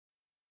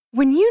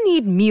When you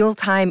need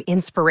mealtime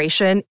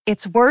inspiration,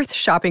 it's worth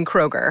shopping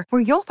Kroger,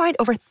 where you'll find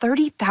over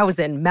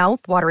 30,000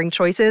 mouth-watering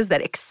choices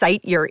that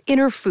excite your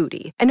inner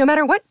foodie. And no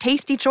matter what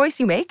tasty choice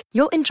you make,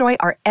 you'll enjoy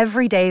our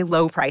everyday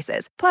low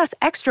prices, plus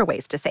extra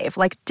ways to save,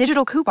 like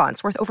digital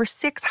coupons worth over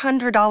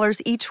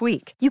 $600 each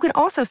week. You can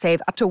also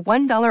save up to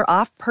 $1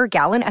 off per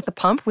gallon at the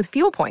pump with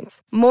fuel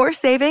points. More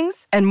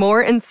savings and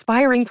more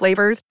inspiring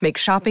flavors make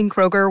shopping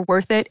Kroger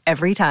worth it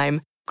every time.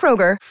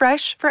 Kroger,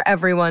 fresh for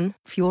everyone.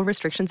 Fuel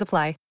restrictions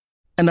apply.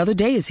 Another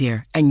day is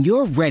here, and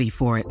you're ready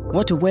for it.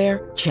 What to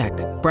wear? Check.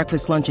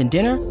 Breakfast, lunch, and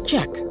dinner?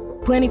 Check.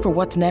 Planning for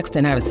what's next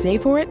and how to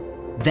save for it?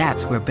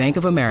 That's where Bank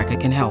of America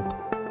can help.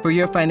 For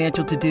your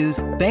financial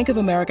to-dos, Bank of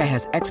America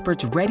has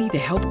experts ready to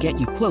help get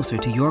you closer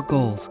to your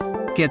goals.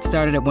 Get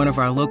started at one of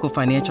our local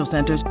financial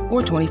centers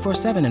or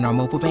 24/7 in our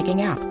mobile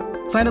banking app.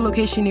 Find a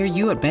location near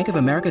you at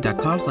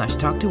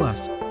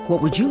bankofamerica.com/talktous.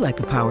 What would you like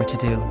the power to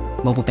do?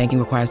 Mobile banking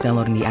requires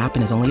downloading the app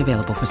and is only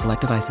available for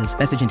select devices.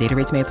 Message and data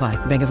rates may apply.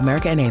 Bank of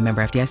America N.A.,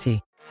 member FDIC.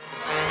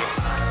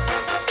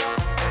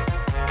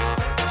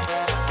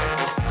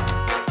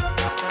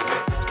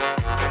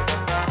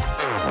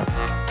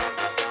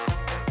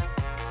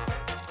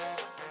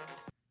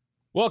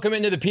 Welcome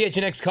into the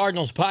PHNX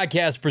Cardinals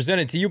podcast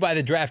presented to you by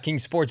the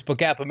DraftKings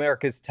Sportsbook app,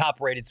 America's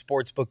top-rated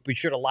sportsbook. Be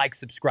sure to like,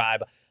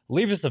 subscribe,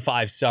 leave us a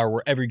 5-star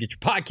wherever you get your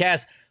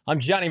podcasts.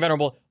 I'm Johnny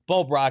Venerable,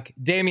 Bo Brock,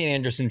 Damian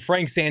Anderson,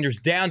 Frank Sanders,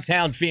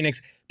 downtown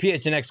Phoenix,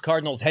 PHNX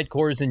Cardinals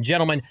headquarters. And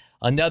gentlemen,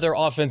 another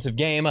offensive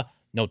game.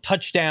 No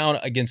touchdown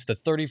against the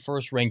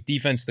 31st ranked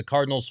defense. The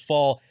Cardinals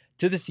fall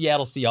to the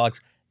Seattle Seahawks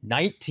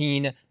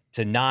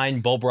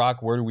 19-9. Bo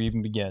Brock, where do we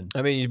even begin?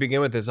 I mean, you begin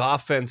with this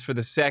offense for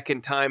the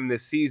second time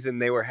this season.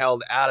 They were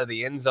held out of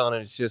the end zone,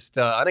 and it's just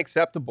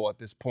unacceptable at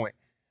this point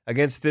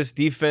against this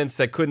defense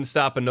that couldn't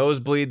stop a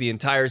nosebleed the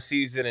entire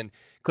season. And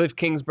Cliff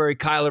Kingsbury,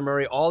 Kyler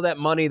Murray, all that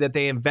money that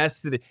they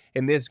invested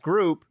in this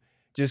group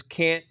just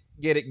can't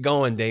get it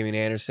going, Damian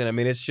Anderson. I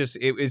mean, it's just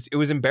it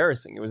was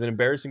embarrassing. It was an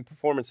embarrassing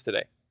performance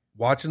today.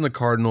 Watching the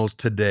Cardinals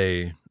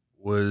today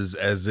was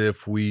as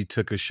if we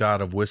took a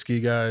shot of whiskey,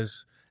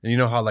 guys. And you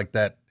know how like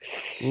that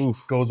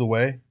goes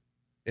away?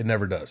 It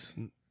never does.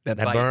 That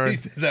burn.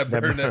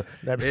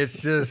 It's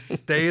just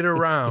stayed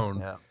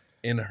around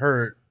and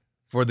hurt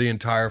for the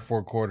entire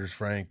 4 quarters,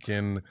 Frank.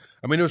 And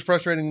I mean, it was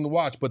frustrating to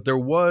watch, but there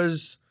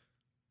was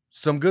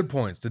some good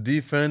points. The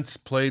defense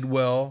played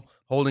well,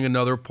 holding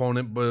another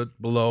opponent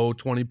but below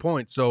 20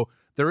 points. So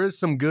there is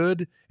some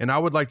good. And I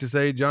would like to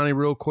say, Johnny,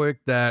 real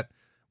quick, that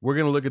we're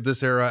going to look at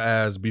this era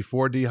as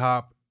before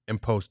D-Hop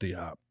and post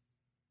D-Hop.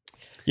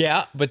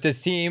 Yeah, but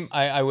this team,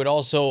 I would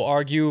also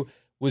argue,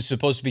 was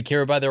supposed to be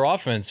carried by their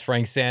offense,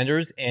 Frank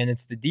Sanders, and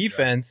it's the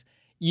defense,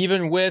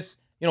 even with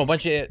a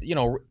bunch of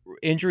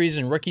injuries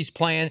and rookies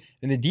playing,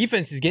 and the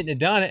defense is getting it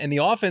done, and the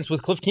offense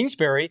with Cliff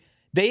Kingsbury,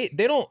 they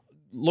don't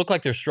look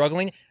like they're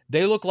struggling.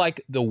 They look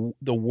like the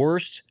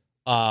worst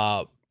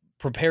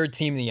prepared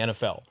team in the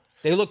NFL.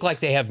 They look like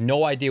they have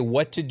no idea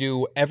what to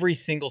do every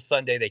single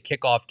Sunday. They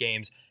kick off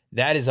games.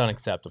 That is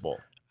unacceptable.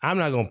 I'm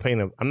not going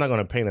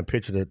to paint a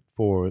picture that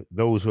for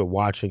those who are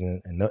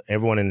watching and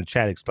everyone in the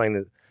chat explains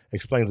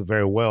it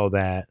very well.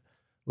 That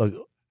look,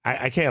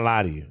 I can't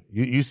lie to you.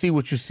 You see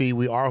what you see.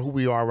 We are who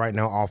we are right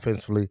now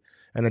offensively,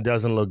 and it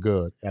doesn't look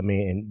good. I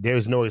mean, and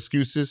there's no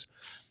excuses.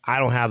 I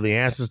don't have the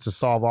answers to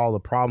solve all the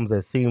problems.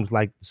 That seems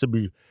like should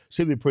be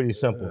pretty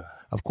simple.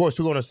 Of course,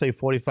 we're going to say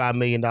 $45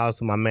 million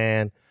to my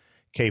man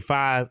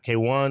K5,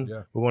 K1.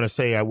 Yeah. We're going to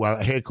say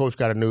our head coach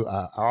got a new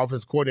our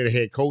offensive coordinator,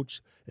 head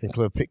coach, and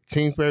Cliff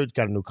Kingsbury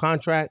got a new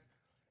contract.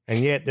 And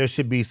yet there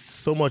should be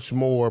so much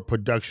more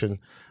production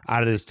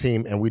out of this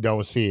team, and we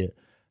don't see it.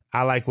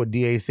 I like what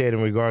DA said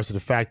in regards to the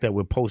fact that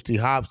we're post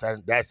D-Hops,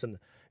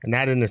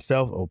 that in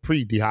itself, or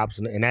pre-D-Hops,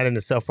 and that in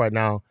itself right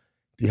now,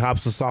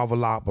 D-Hops will solve a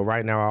lot, but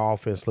right now our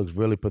offense looks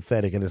really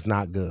pathetic, and it's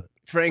not good.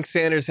 Frank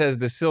Sanders has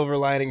the silver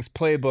linings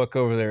playbook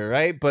over there,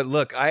 right? But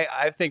look,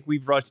 I think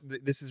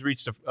this has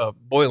reached a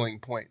boiling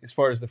point as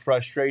far as the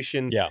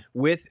frustration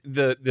with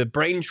the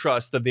brain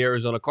trust of the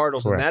Arizona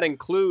Cardinals, Correct. And that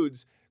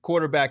includes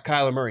quarterback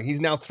Kyler Murray.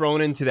 He's now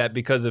thrown into that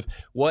because of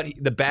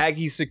the bag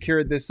he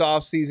secured this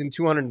offseason,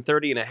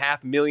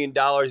 $230.5 million.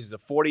 He's a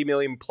 $40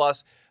 million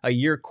plus a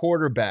year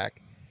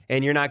quarterback,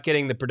 and you're not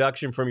getting the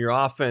production from your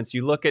offense.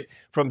 You look at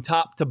from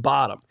top to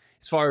bottom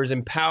as far as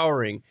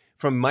empowering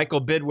from Michael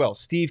Bidwell,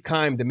 Steve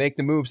Keim to make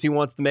the moves he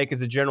wants to make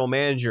as a general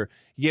manager.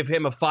 You give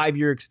him a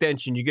 5-year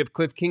extension. You give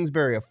Cliff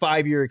Kingsbury a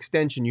 5-year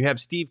extension. You have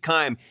Steve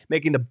Keim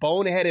making the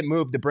boneheaded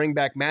move to bring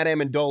back Matt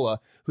Amendola,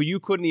 who you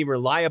couldn't even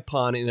rely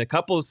upon in a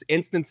couple of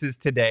instances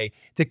today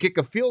to kick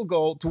a field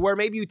goal, to where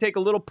maybe you take a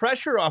little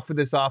pressure off of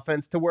this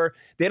offense to where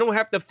they don't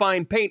have to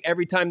find paint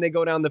every time they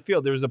go down the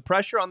field. There was a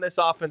pressure on this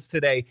offense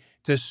today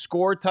to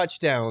score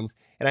touchdowns,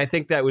 and I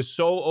think that was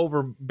so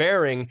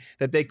overbearing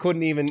that they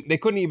couldn't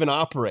even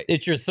operate.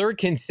 It's your third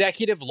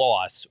consecutive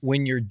loss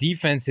when your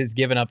defense has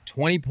given up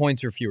 20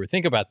 points or fewer.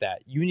 Think about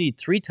that. You need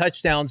 3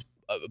 touchdowns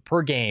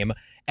per game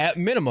at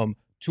minimum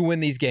to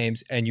win these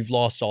games, and you've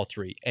lost all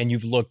 3. And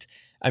you've looked,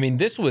 I mean,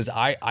 this was,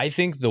 I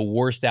think, the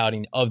worst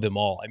outing of them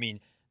all. I mean,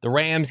 the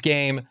Rams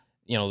game,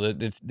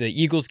 the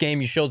Eagles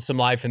game, you showed some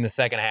life in the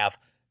second half.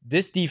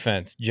 This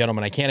defense,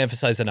 gentlemen, I can't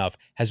emphasize enough,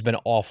 has been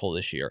awful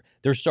this year.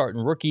 They're starting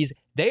rookies.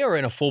 They are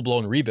in a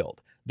full-blown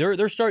rebuild.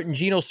 They're starting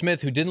Geno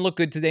Smith, who didn't look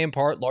good today in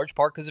large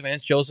part because of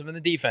Vance Joseph and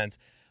the defense.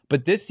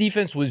 But this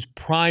defense was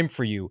primed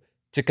for you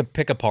to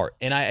pick apart.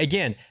 And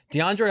again,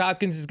 DeAndre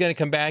Hopkins is going to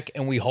come back,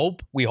 and we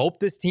hope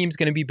this team's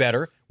going to be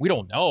better. We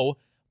don't know.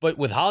 But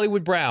with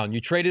Hollywood Brown,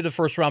 you traded a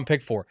first-round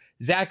pick for.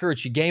 Zach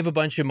Ertz, you gave a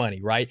bunch of money,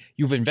 right?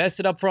 You've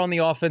invested up front on the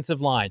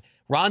offensive line.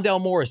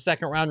 Rondale Moore, a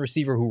second-round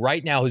receiver who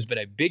right now has been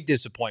a big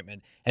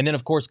disappointment. And then,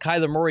 of course,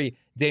 Kyler Murray,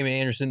 Damon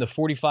Anderson, the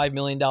 $45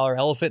 million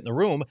elephant in the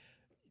room.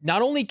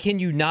 Not only can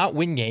you not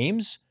win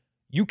games,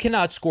 you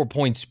cannot score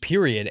points,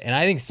 period. And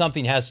I think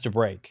something has to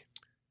break.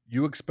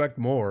 You expect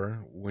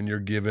more when you're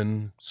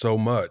given so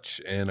much.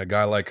 And a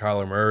guy like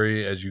Kyler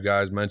Murray, as you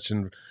guys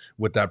mentioned,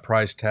 with that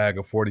price tag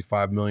of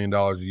 $45 million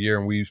a year,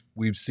 and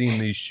we've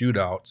seen these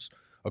shootouts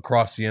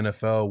across the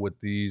NFL with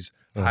these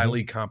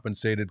highly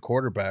compensated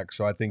quarterbacks.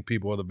 So I think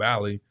people of the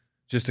Valley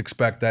just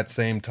expect that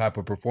same type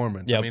of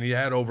performance. Yep. I mean, he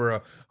had over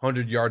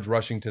 100 yards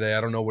rushing today.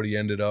 I don't know what he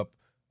ended up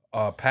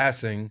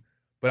passing,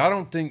 but I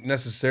don't think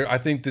necessarily. I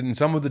think that in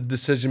some of the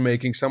decision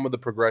making, some of the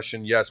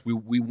progression, yes,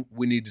 we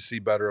need to see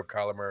better of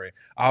Kyler Murray.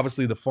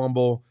 Obviously, the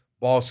fumble,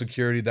 ball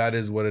security, that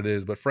is what it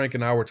is. But Frank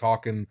and I were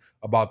talking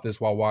about this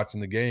while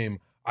watching the game.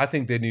 I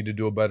think they need to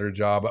do a better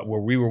job where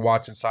we were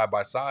watching side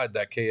by side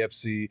that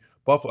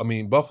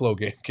Buffalo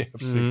game,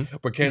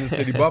 but Kansas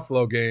City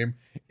Buffalo game.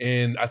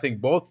 And I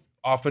think both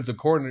offensive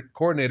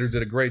coordinators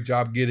did a great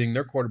job getting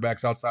their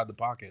quarterbacks outside the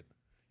pocket.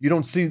 You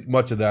don't see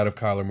much of that of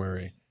Kyler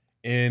Murray.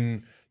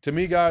 And to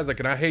me, guys,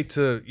 and I hate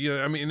to,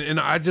 and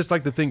I just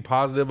like to think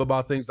positive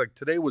about things. Like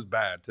today was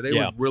bad. Today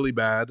was really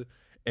bad.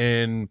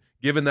 And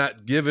given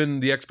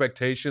the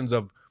expectations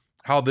of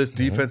how this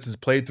defense has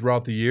played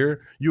throughout the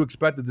year, you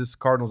expected this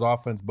Cardinals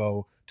offense,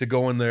 Bo, to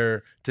go in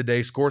there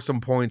today, score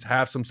some points,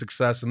 have some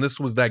success, and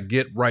this was that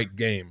get-right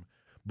game.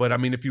 But, I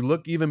mean, if you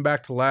look even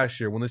back to last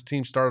year when this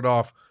team started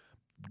off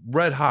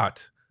red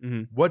hot,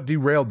 what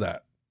derailed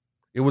that?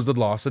 It was the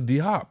loss of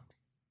D-Hop.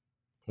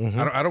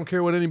 I don't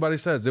care what anybody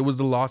says. It was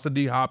the loss of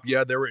D-Hop.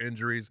 Yeah, there were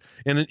injuries.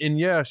 And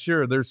yeah,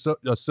 sure, there's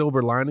a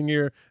silver lining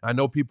here. I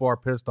know people are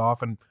pissed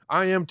off, and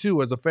I am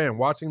too as a fan.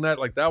 Watching that,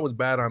 that was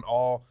bad on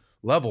all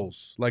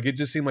levels. It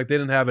just seemed like they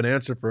didn't have an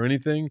answer for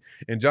anything.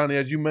 And Johnny,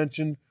 as you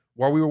mentioned,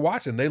 while we were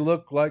watching, they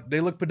look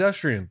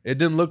pedestrian. It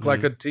didn't look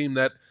like a team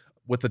that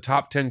with the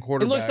top 10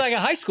 quarterbacks. It looks like a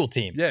high school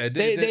team. Yeah,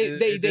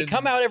 they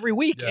come out every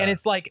week, and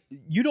it's like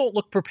you don't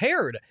look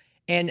prepared.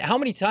 And how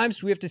many times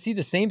do we have to see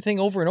the same thing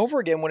over and over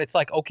again when it's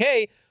like,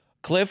 okay,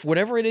 Cliff,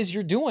 whatever it is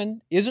you're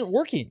doing isn't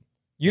working.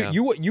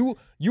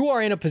 You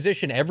are in a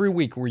position every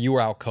week where you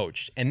are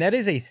outcoached, and that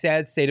is a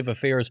sad state of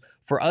affairs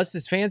for us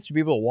as fans to be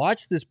able to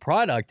watch this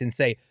product and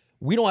say,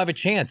 we don't have a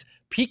chance.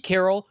 Pete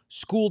Carroll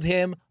schooled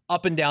him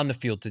up and down the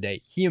field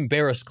today. He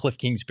embarrassed Cliff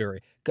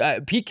Kingsbury.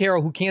 Pete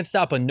Carroll, who can't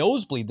stop a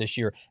nosebleed this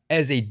year,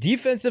 as a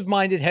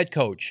defensive-minded head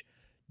coach,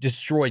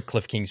 destroyed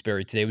Cliff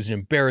Kingsbury today. It was an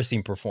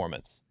embarrassing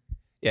performance.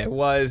 Yeah, it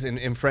was,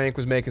 and Frank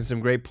was making some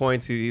great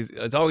points.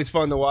 It's always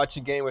fun to watch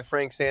a game with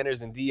Frank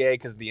Sanders and DA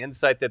because the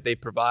insight that they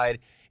provide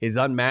is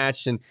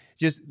unmatched. And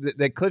just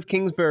that Cliff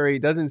Kingsbury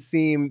doesn't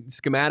seem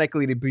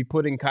schematically to be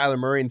putting Kyler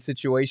Murray in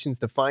situations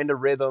to find a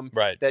rhythm.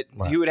 Right.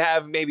 You would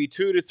have maybe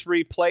 2 to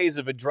 3 plays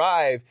of a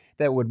drive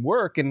that would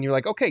work, and you're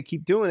like, okay,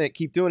 keep doing it,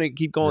 keep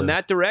going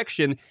that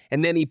direction.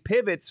 And then he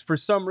pivots for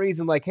some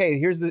reason, like, hey,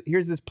 here's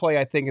this play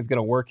I think is going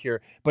to work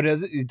here, but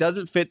it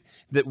doesn't fit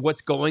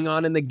what's going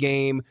on in the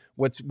game,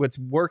 what's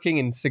working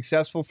and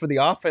successful for the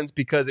offense,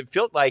 because it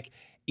felt like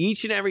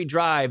each and every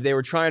drive they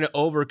were trying to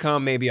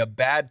overcome maybe a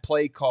bad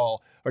play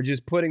call or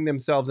just putting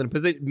themselves in a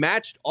position,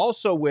 matched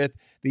also with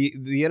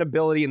the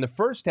inability in the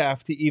first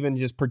half to even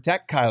just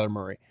protect Kyler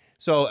Murray.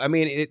 So, I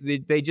mean,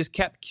 they just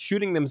kept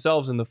shooting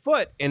themselves in the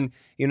foot. And,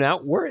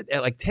 we're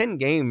at like 10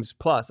 games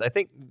plus. I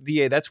think,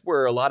 DA, that's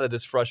where a lot of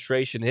this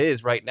frustration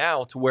is right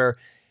now, to where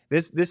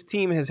this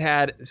team has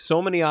had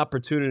so many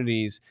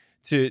opportunities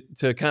to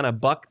kind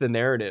of buck the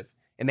narrative,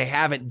 and they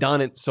haven't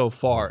done it so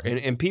far.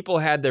 And people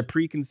had their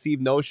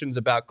preconceived notions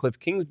about Cliff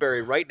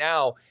Kingsbury. Right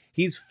now,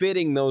 he's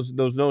fitting those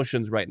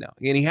notions right now.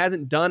 And he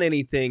hasn't done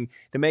anything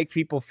to make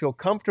people feel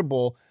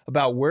comfortable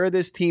about where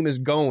this team is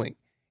going.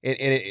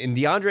 And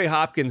DeAndre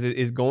Hopkins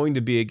is going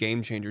to be a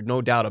game changer,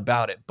 no doubt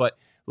about it. But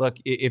look,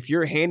 if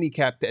you're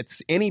handicapped at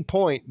any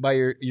point by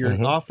your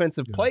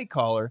offensive play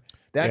caller,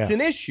 that's an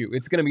issue.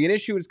 It's going to be an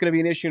issue. It's going to be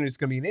an issue, and it's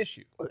going to be an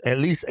issue. At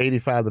least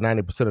 85 to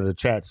 90% of the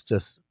chats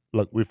just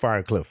look. We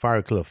fire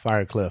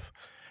Cliff.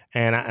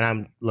 And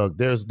I'm look.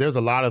 There's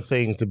a lot of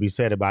things to be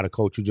said about a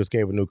coach who just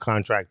gave a new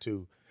contract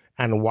to,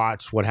 and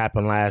watch what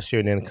happened last year,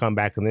 and then come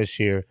back in this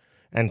year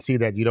and see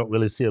that you don't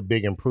really see a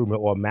big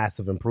improvement or a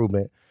massive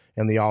improvement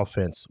in the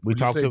offense.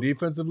 Would you say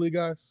defensively,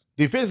 guys?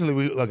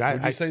 Defensively, would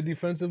you say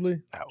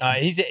defensively?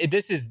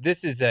 This is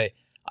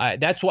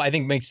that's what I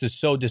think makes this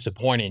so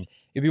disappointing.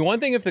 It'd be one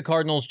thing if the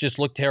Cardinals just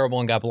looked terrible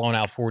and got blown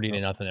out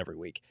 40-0 every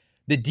week.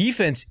 The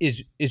defense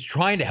is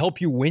trying to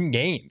help you win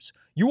games.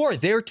 You are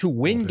there to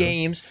win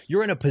games.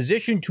 You're in a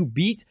position to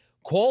beat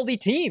quality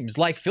teams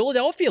like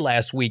Philadelphia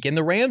last week and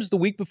the Rams the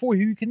week before,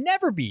 who you can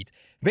never beat.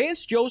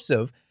 Vance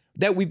Joseph,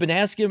 that we've been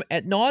asking him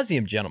ad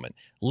nauseum, gentlemen,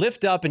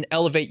 lift up and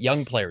elevate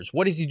young players.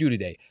 What does he do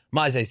today?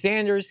 Myjai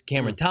Sanders,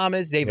 Cameron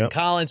Thomas, Zaven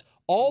Collins,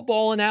 all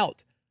balling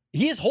out.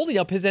 He is holding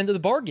up his end of the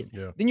bargain.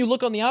 Yeah. Then you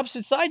look on the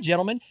opposite side,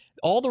 gentlemen,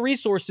 all the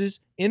resources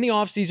in the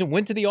offseason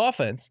went to the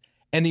offense,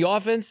 and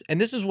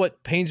this is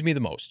what pains me the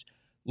most.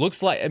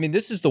 Looks like, I mean,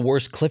 this is the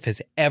worst Cliff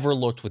has ever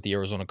looked with the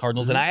Arizona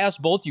Cardinals. And I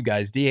asked both you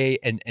guys, DA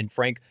and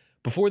Frank,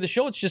 before the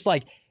show, it's just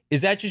like,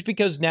 is that just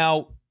because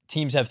now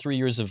teams have 3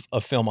 years of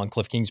film on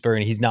Cliff Kingsbury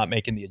and he's not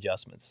making the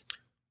adjustments?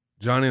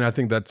 Johnny, and I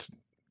think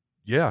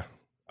yeah.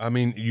 I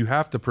mean, you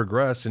have to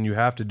progress and you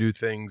have to do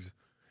things,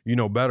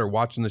 better.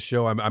 Watching the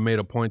show, I made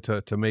a point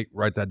to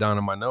write that down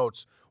in my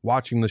notes.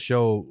 Watching the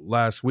show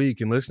last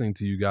week and listening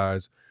to you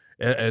guys,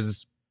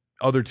 as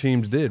other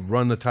teams did,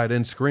 run the tight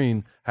end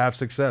screen, have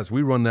success.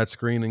 We run that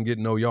screen and get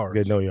no yards.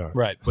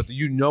 Right. But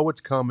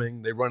it's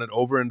coming. They run it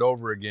over and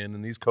over again,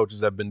 and these coaches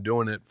have been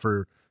doing it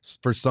for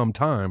some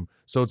time.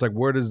 So it's like,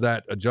 where does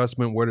that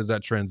adjustment, where does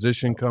that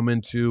transition come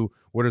into?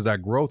 Where does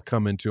that growth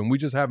come into? And we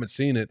just haven't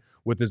seen it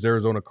with this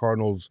Arizona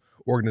Cardinals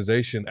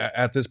organization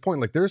at this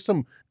point. Like, there's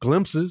some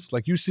glimpses.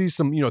 Like, you see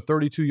some,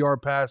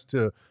 32-yard pass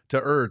to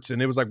Ertz,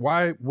 and it was like,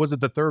 why was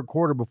it the third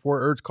quarter before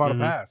Ertz caught a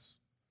pass?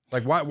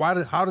 Like,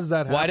 how does that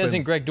happen? Why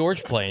doesn't Greg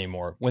Dortch play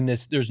anymore when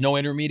there's no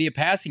intermediate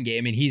passing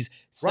game and he's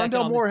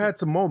Rondale Moore had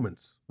some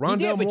moments. But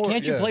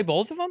can't you play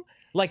both of them?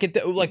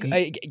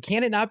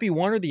 Can it not be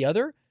one or the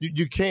other?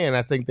 You can.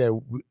 I think that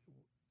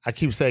I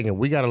keep saying it.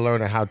 We got to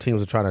learn how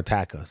teams are trying to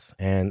attack us,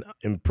 and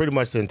in pretty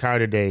much the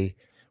entire day,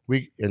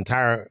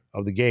 entire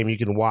of the game, you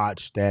can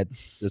watch that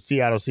the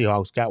Seattle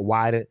Seahawks got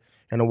wide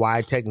and a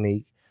wide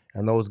technique,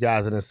 and those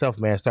guys in themselves,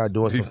 man, start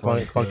doing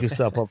some funky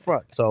stuff up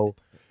front. So.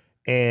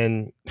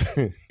 And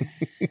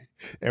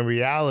in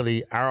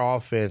reality, our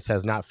offense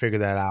has not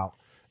figured that out.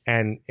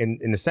 And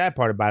the sad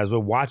part about it is we're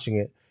watching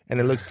it, and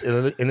it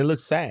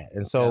looks sad.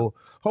 And so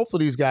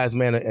hopefully these guys,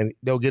 man, and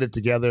they'll get it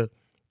together.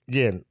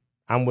 Again,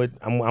 I want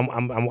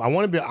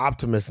to be an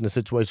optimist in the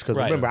situation because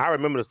I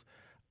remember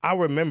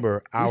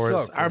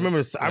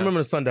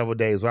the Sun Devil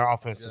days where our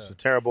offense was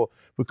terrible.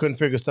 We couldn't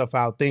figure stuff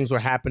out. Things were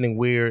happening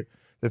weird.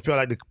 They felt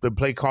like the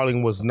play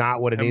calling was not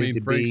what it needed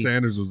to Frank be. Frank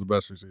Sanders was the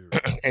best receiver,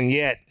 and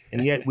yet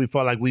we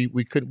felt like we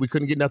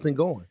couldn't get nothing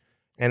going.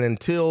 And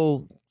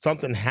until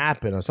something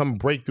happened or some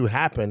breakthrough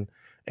happened,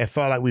 it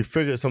felt like we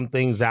figured some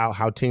things out,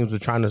 how teams were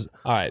trying to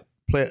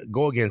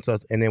go against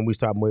us, and then we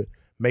started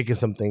making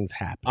some things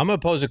happen. I'm going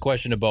to pose a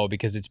question to Bo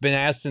because it's been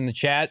asked in the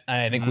chat,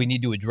 and I think we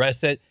need to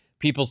address it.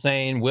 People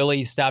saying,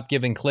 Willie, stop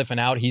giving Cliff an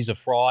out. He's a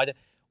fraud.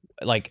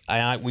 Like,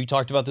 we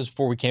talked about this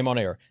before we came on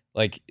air.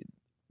 Like,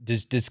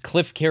 does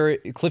Cliff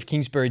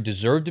Kingsbury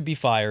deserve to be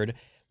fired?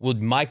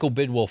 Would Michael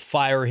Bidwell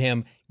fire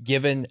him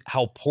given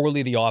how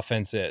poorly the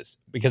offense is?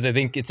 Because I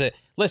think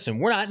listen,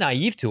 we're not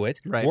naive to it.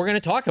 Right. We're going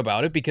to talk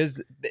about it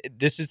because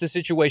this is the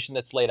situation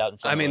that's laid out in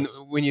front of us.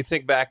 When you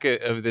think back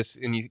of this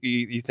and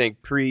you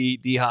think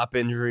pre-D-Hop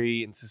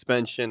injury and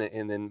suspension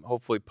and then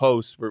hopefully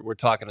post, we're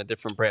talking a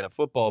different brand of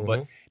football.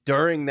 But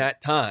during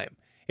that time,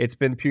 it's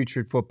been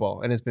putrid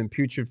football, and it's been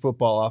putrid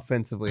football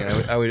offensively.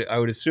 I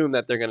would assume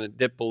that they're going to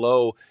dip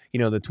below,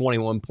 the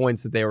 21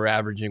 points that they were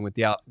averaging with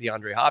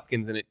DeAndre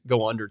Hopkins, and it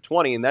go under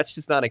 20, and that's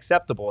just not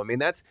acceptable. I mean,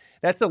 that's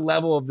a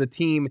level of the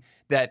team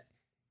that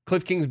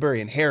Cliff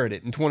Kingsbury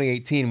inherited in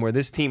 2018, where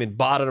this team had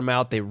bottomed them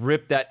out. They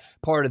ripped that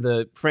part of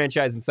the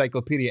franchise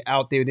encyclopedia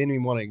out. They didn't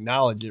even want to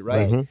acknowledge it,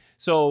 right? Mm-hmm.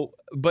 So,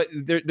 but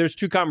there's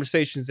two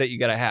conversations that you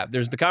got to have.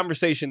 There's the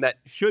conversation that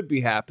should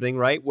be happening,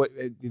 right?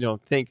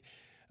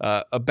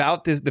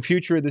 About the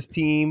future of this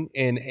team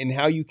and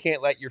how you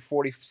can't let your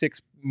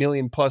 $46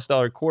 million+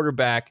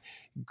 quarterback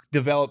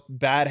develop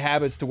bad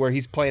habits to where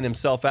he's playing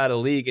himself out of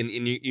the league and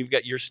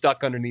you're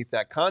stuck underneath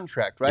that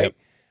contract, right? Yep.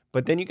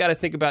 But then you got to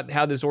think about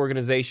how this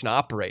organization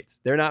operates.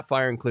 They're not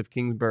firing Cliff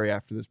Kingsbury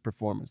after this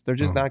performance. They're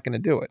just not going to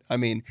do it. I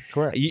mean,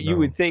 correct. You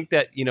would think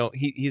that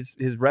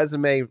his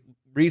resume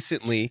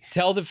recently.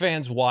 Tell the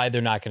fans why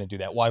they're not going to do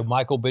that. Why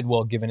Michael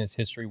Bidwell, given his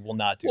history, will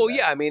not do that. Well,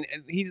 yeah, I mean,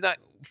 he's not.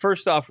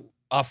 First off,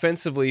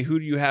 offensively, who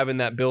do you have in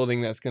that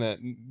building that's going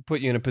to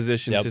put you in a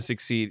position to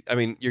succeed? I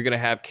mean, you're going to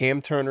have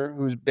Cam Turner,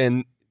 who's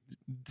been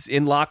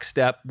in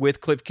lockstep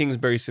with Cliff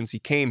Kingsbury since he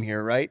came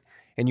here, right?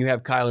 And you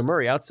have Kyler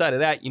Murray. Outside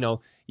of that,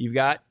 you've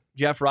got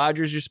Jeff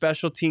Rogers, your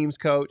special teams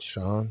coach.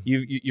 Sean.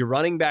 Your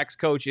running backs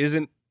coach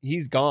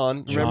he's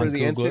gone. Remember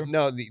the incident?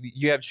 No,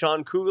 you have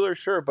Sean Kugler,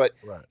 sure, but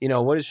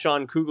what is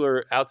Sean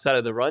Kugler outside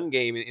of the run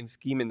game and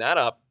scheming that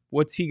up?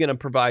 What's he going to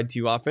provide to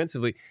you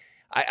offensively?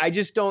 I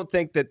just don't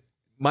think that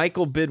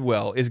Michael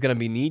Bidwell is going to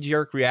be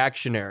knee-jerk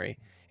reactionary,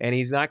 and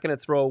he's not going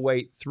to throw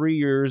away 3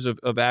 years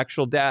of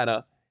actual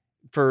data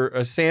for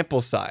a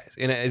sample size.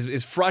 And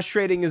as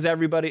frustrating as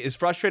everybody is,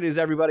 at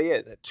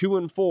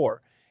 2-4,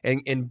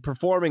 and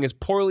performing as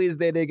poorly as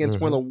they did against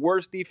one of the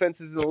worst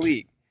defenses in the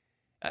league,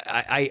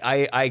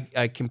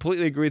 I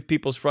completely agree with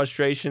people's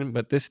frustration,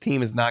 but this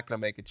team is not going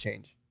to make a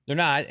change. They're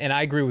not, and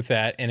I agree with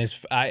that. And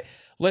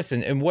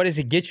listen, and what does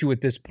it get you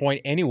at this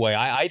point anyway?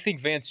 I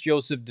think Vance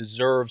Joseph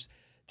deserves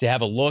to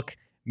have a look.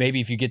 Maybe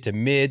if you get to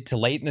mid to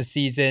late in the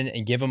season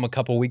and give him a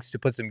couple weeks to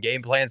put some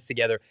game plans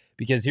together.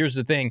 Because here's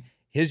the thing,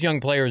 his young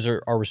players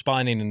are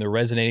responding and they're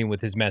resonating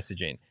with his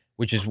messaging,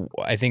 which is,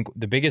 I think,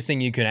 the biggest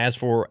thing you can ask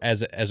for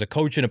as a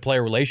coach in a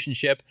player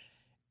relationship.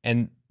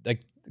 And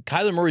like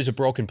Kyler Murray's a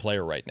broken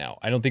player right now.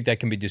 I don't think that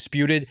can be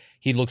disputed.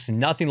 He looks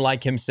nothing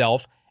like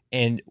himself.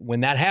 And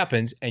when that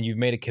happens and you've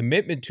made a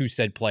commitment to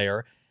said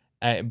player,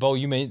 Bo,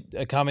 you made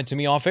a comment to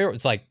me off air.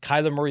 It's like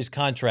Kyler Murray's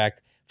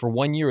contract for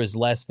 1 year is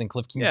less than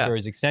Cliff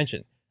Kingsbury's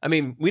extension. I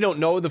mean, we don't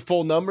know the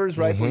full numbers,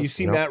 right? But you've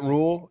seen Matt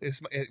Rule,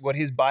 what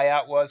his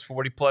buyout was,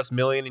 $40+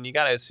 million, and you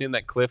got to assume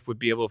that Cliff would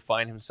be able to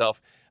find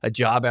himself a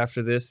job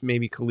after this,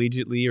 maybe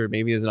collegiately or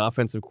maybe as an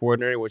offensive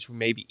coordinator, which would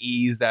maybe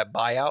ease that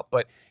buyout.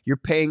 But you're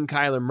paying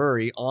Kyler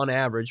Murray, on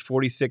average,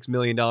 $46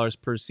 million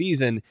per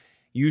season.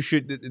 You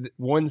should,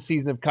 one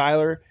season of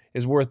Kyler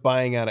is worth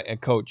buying out a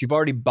coach. You've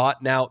already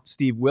bought out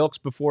Steve Wilks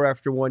before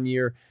after 1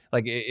 year.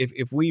 Like,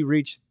 if we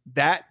reach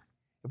that,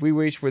 if we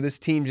reach where this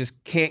team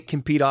just can't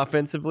compete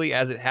offensively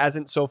as it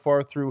hasn't so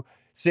far through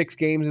 6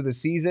 games of the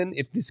season,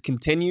 if this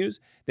continues,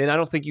 then I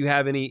don't think you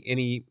have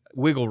any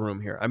wiggle room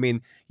here. I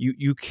mean,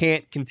 you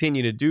can't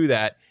continue to do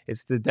that.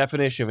 It's the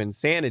definition of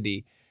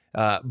insanity.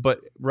 But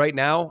right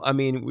now, I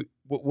mean,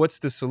 what's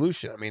the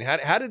solution? I mean,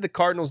 how did the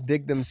Cardinals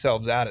dig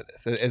themselves out of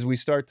this? As we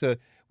start to,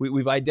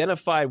 we've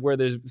identified where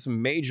there's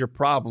some major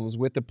problems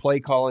with the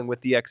play calling,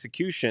 with the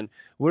execution.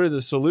 What are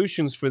the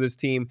solutions for this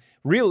team?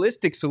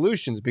 Realistic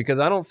solutions, because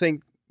I don't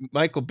think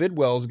Michael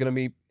Bidwell is going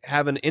to be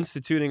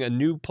instituting a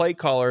new play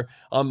caller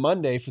on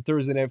Monday for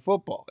Thursday Night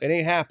Football. It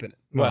ain't happening.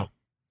 Well,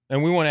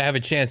 and we want to have a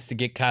chance to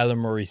get Kyler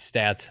Murray's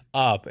stats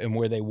up and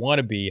where they want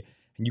to be.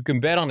 And you can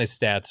bet on his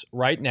stats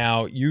right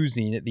now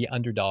using the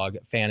Underdog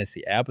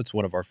Fantasy app. It's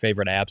one of our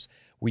favorite apps.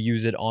 We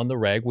use it on the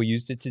reg. We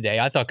used it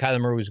today. I thought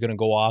Kyler Murray was going to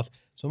go off.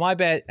 So my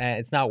bet,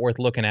 it's not worth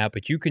looking at,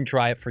 but you can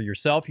try it for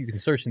yourself. You can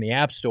search in the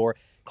App Store.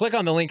 Click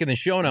on the link in the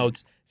show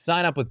notes.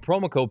 Sign up with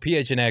promo code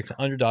PHNX.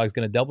 Underdog is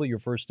going to double your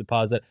first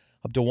deposit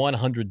up to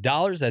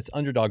 $100. That's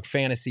Underdog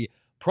Fantasy.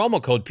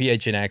 Promo code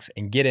PHNX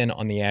and get in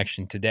on the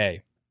action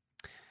today.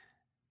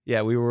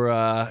 Yeah, we were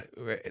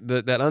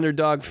that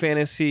Underdog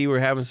Fantasy. We're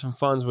having some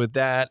fun with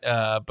that,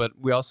 but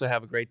we also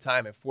have a great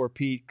time at Four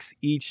Peaks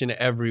each and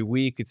every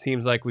week. It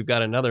seems like we've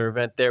got another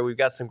event there. We've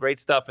got some great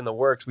stuff in the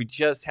works. We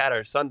just had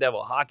our Sun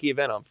Devil hockey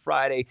event on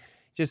Friday.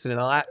 Just an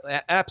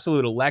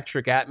absolute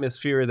electric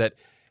atmosphere that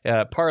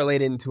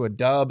parlayed into a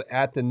dub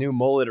at the new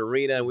Mullet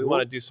Arena, and we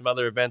want to do some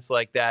other events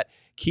like that.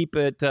 Keep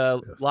it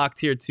locked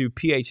here to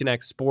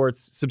PHNX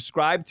Sports.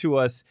 Subscribe to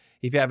us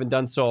if you haven't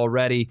done so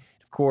already.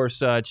 Of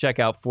course, check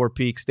out Four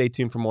Peaks. Stay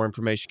tuned for more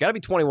information. Got to be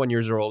 21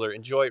 years or older.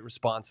 Enjoy it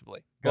responsibly.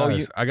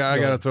 Guys, I got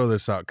to throw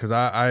this out because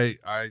I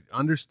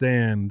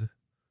understand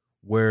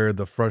where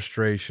the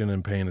frustration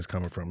and pain is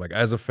coming from. Like,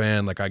 as a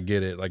fan, like, I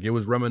get it. Like, it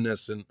was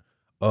reminiscent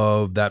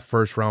of that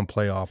first round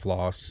playoff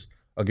loss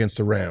against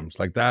the Rams.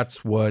 Like,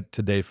 that's what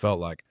today felt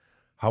like.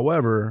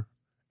 However,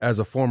 as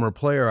a former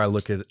player, I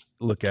look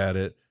at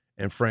it,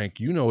 and Frank,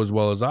 you know as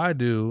well as I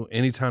do,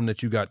 anytime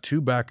that you got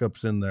 2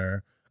 backups in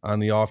there on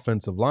the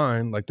offensive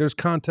line, like, there's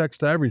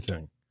context to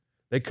everything.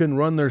 They couldn't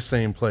run their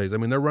same plays. I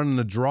mean, they're running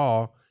a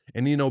draw,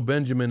 and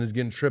Benjamin is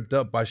getting tripped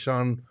up by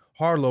Sean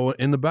Harlow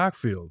in the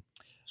backfield.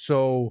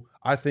 So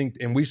I think,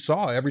 and we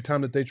saw every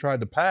time that they tried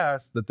to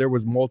pass that there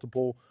was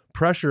multiple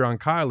pressure on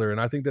Kyler, and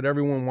I think that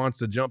everyone wants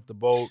to jump the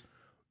boat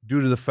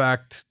due to the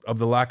fact of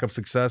the lack of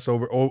success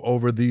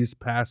over these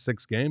past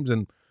 6 games.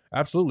 And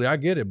absolutely, I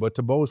get it. But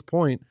to Bo's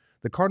point,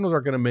 the Cardinals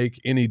aren't going to make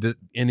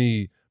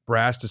any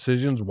brash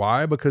decisions.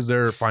 Why? Because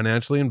they're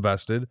financially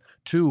invested.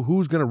 2,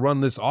 who's going to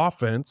run this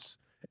offense?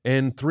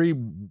 And 3,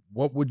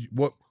 what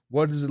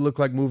does it look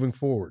like moving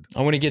forward?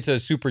 I want to get to a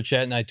super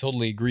chat, and I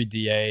totally agree,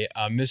 DA.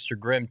 Mr.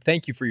 Grimm,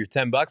 thank you for your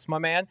 $10, my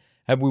man.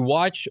 Have we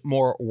watched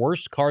more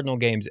worst Cardinal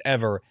games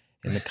ever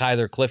in the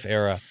Kyler Cliff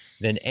era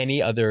than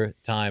any other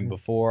time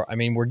before? I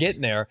mean, we're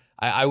getting there.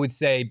 I would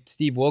say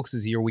Steve Wilks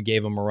is here. We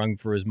gave him a run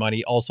for his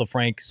money. Also,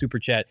 Frank, super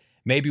chat,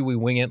 maybe we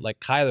wing it like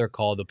Kyler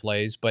called the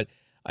plays. But,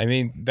 I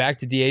mean, back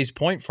to DA's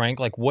point, Frank,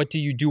 like, what do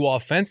you do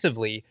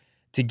offensively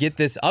to get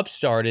this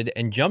up-started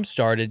and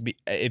jump-started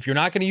if you're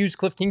not going to use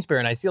Cliff Kingsbury?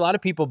 And I see a lot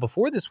of people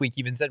before this week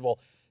even said, well,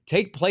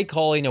 take play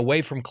calling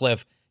away from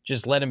Cliff,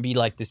 just let him be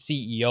like the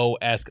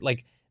CEO-esque.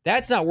 Like,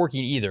 that's not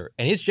working either.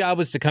 And his job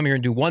was to come here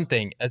and do one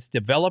thing. That's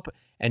develop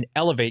and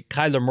elevate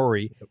Kyler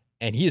Murray,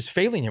 and he is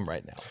failing him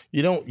right now.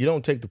 You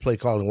don't take the play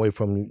calling away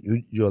from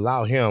him. You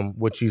allow him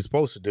what he's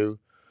supposed to do.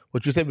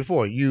 What you said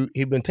before,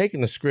 he'd been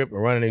taking the script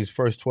and running these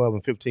first 12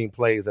 and 15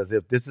 plays as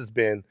if this has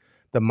been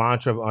the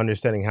mantra of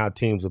understanding how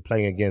teams are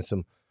playing against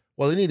him.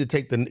 Well, he need to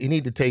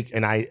take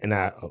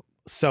a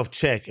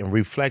self-check and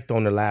reflect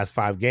on the last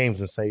 5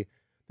 games and say,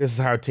 this is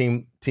how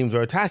teams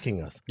are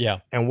attacking us. Yeah.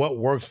 And what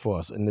works for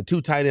us. And the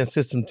 2 tight end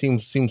system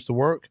seems to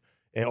work.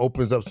 It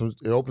opens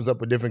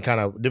up a different kind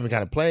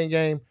of playing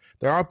game.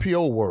 The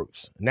RPO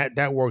works, and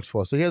that works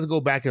for us. So he has to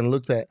go back and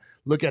look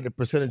at the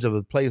percentage of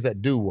the plays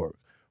that do work.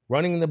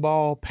 running the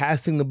ball,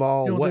 passing the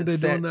ball, You don't what think they're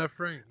sets. doing that,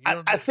 Frank?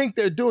 I think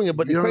they're doing it,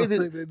 but the You don't crazy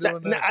think they're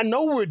doing that? I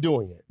know we're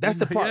doing it. That's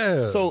the part.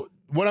 Yeah. So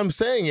what I'm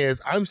saying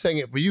is, I'm saying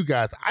it for you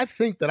guys. I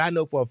think that I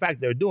know for a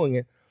fact they're doing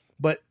it,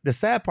 but the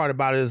sad part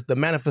about it is the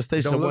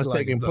manifestation of what's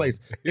taking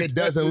place. It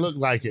doesn't look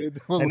like it.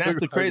 And that's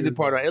the crazy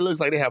part. It looks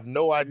like they have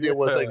no idea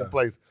what's taking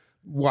place.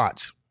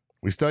 Watch.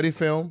 We study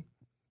film.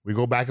 We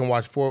go back and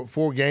watch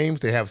four games.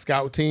 They have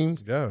scout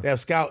teams. Yeah. They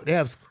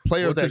have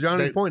players to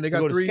Johnny's point, they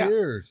got 3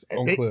 years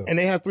on clip. And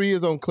they have 3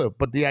 years on clip.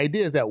 But the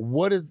idea is that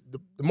what is the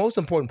most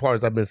important part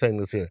is, I've been saying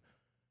this here,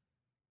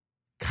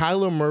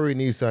 Kyler Murray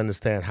needs to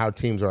understand how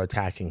teams are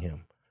attacking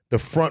him. The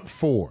front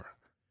four.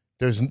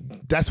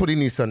 That's what he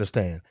needs to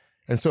understand.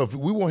 And so if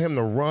we want him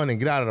to run and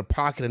get out of the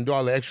pocket and do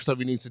all the extra stuff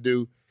he needs to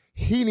do,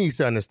 he needs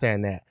to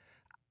understand that.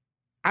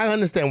 I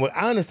understand what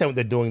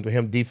they're doing to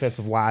him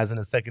defensive-wise in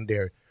the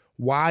secondary.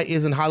 Why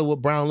isn't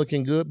Hollywood Brown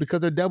looking good? Because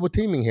they're double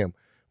teaming him.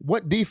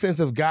 What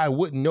defensive guy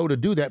wouldn't know to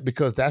do that?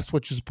 Because that's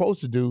what you're supposed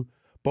to do.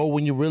 But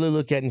when you really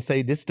look at it and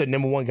say, this is the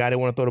number one guy they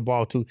want to throw the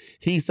ball to,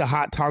 he's the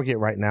hot target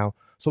right now.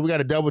 So we got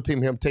to double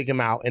team him, take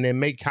him out, and then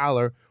make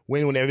Kyler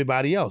win with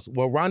everybody else.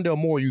 Well, Rondale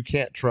Moore you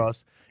can't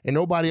trust, and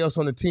nobody else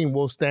on the team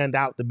will stand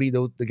out to be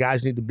the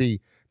guys you need to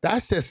be.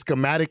 That's just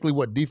schematically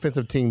what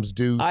defensive teams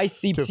do. I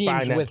see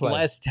teams with play.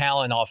 less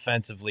talent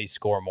offensively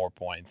score more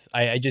points.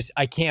 I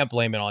can't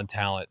blame it on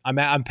talent.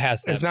 I'm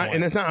past that point.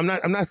 And it's not.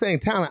 I'm not saying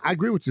talent. I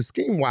agree with you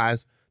scheme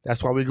wise.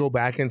 That's why we go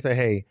back and say,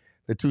 hey,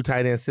 the 2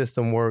 tight end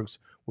system works.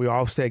 We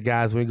offset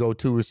guys when we go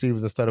 2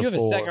 receivers instead of 4. You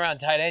have a second round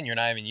tight end you're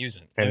not even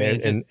using.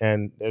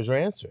 And there's your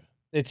answer.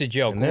 It's a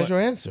joke. And there's your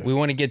answer. We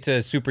want to get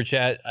to Super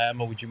Chat.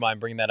 Emma, would you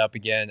mind bringing that up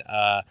again?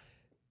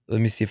 Let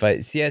me see if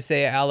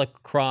CSA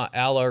Alarcon,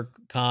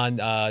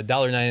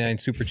 $1.99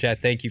 Super Chat.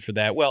 Thank you for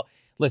that. Well,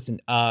 listen,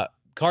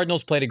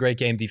 Cardinals played a great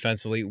game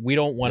defensively. We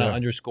don't want to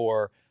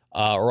underscore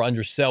or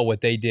undersell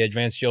what they did.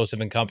 Vance Joseph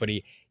and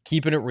company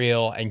keeping it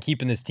real and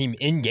keeping this team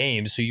in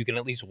games so you can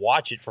at least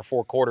watch it for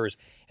 4 quarters.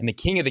 And the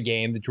king of the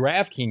game, the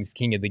DraftKings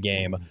king of the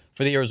game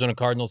for the Arizona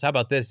Cardinals. How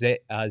about this?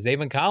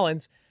 Zaven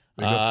Collins,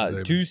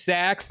 2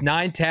 sacks,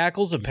 9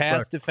 tackles, a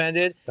pass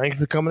defended. Thank you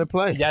for coming to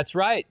play. That's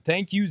right.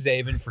 Thank you,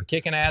 Zaven, for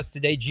kicking ass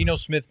today. Geno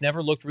Smith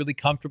never looked really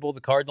comfortable.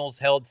 The Cardinals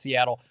held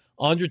Seattle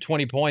under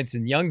 20 points.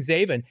 And young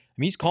Zaven,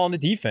 he's calling the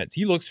defense.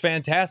 He looks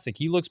fantastic.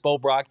 He looks Bo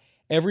Brock.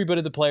 Every bit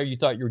of the player you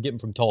thought you were getting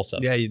from Tulsa.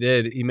 Yeah, you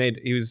did. He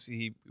was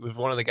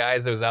one of the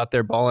guys that was out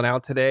there balling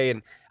out today.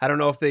 And I don't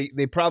know if they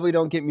probably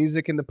don't get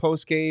music in the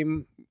post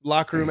game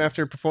locker room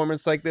after a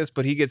performance like this,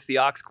 but he gets the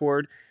aux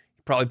cord.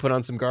 Probably put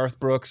on some Garth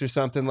Brooks or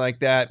something like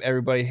that.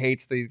 Everybody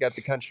hates that he's got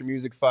the country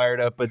music fired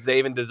up, but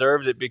Zaven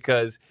deserves it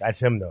because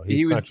that's him though.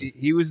 He was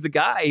the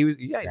guy. He's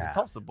a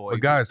Tulsa boy.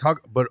 But guys,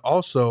 but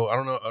also I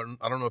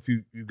don't know if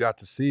you got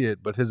to see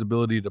it, but his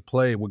ability to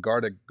play with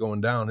Gardeck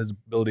going down, his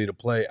ability to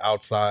play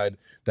outside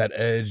that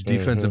edge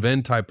defensive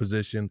end type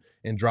position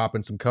and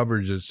dropping some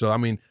coverages. So I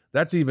mean,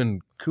 that's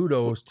even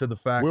kudos to the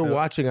fact we're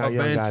watching our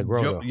young guy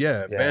grow.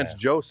 Vance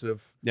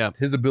Joseph. Yeah,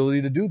 his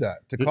ability to do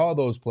that, to call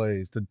those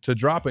plays, to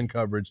drop in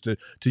coverage, to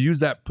use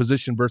that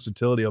position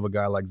versatility of a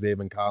guy like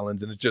Zaven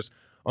Collins, and it's just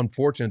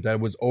unfortunate that it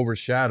was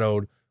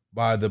overshadowed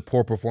by the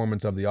poor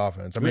performance of the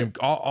offense. I mean,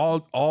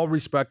 all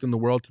respect in the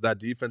world to that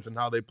defense and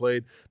how they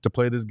played to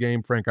play this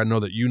game. Frank, I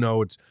know that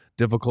it's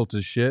difficult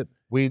as shit.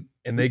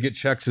 And they get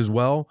checks as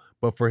well,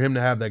 but for him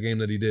to have that game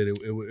that he did,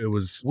 it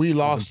was. We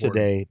lost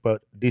today,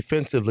 but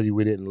defensively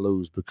we didn't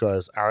lose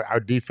because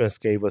our defense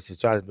gave us, as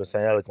Johnny's been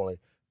saying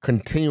eloquently,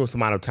 continuous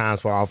amount of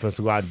times for our offense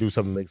to go out and do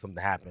something, make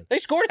something happen. They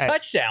scored a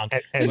touchdown.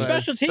 And the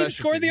special team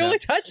scored the only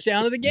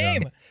touchdown of the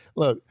game. Yeah.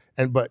 Look,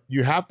 but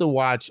you have to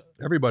watch.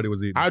 Everybody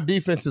was eating. Our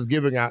defense is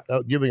giving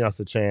us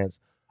a chance.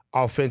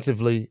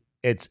 Offensively,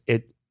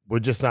 we're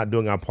just not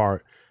doing our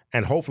part,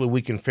 and hopefully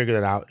we can figure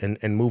that out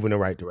and move in the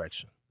right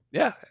direction.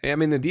 Yeah, I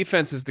mean the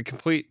defense is the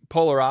complete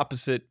polar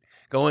opposite,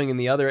 going in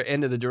the other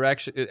end of the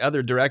direction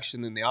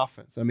than the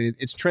offense. I mean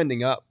it's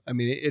trending up. I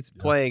mean it's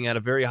playing at a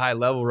very high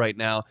level right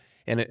now.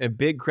 And a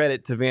big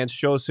credit to Vance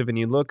Joseph. And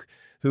you look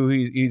who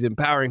he's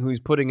empowering, who he's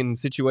putting in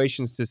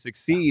situations to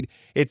succeed.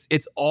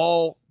 It's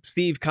all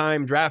Steve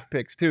Keim draft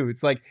picks too.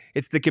 It's like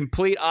it's the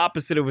complete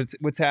opposite of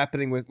what's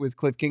happening with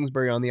Cliff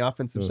Kingsbury on the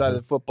offensive side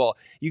of the football.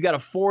 You got a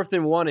 4th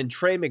and 1, and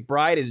Trey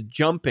McBride is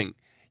jumping.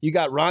 You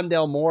got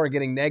Rondale Moore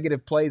getting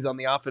negative plays on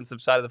the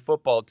offensive side of the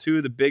football. 2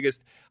 of the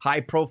biggest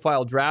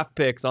high-profile draft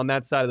picks on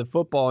that side of the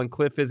football, and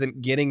Cliff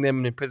isn't getting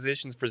them in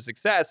positions for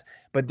success.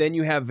 But then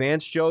you have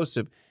Vance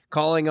Joseph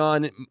calling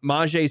on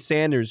Majay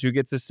Sanders, who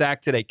gets a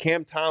sack today.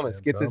 Cam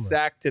Thomas gets a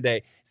sack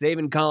today.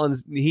 Zaven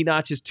Collins, he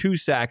notches 2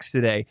 sacks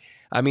today.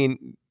 I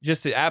mean,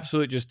 just the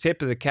absolute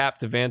tip of the cap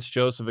to Vance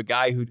Joseph, a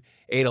guy who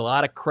ate a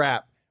lot of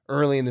crap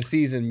early in the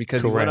season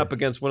because he went up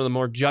against one of the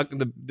more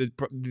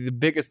the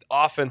biggest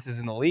offenses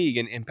in the league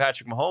and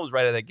Patrick Mahomes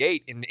right out of the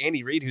gate, and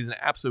Andy Reid, who's an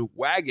absolute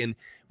wagon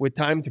with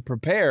time to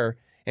prepare,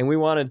 and we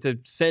wanted to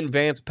send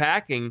Vance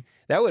packing.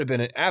 That would have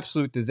been an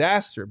absolute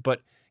disaster.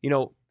 But,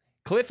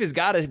 Cliff has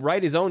got to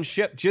right his own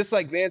ship just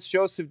like Vance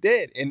Joseph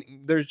did. And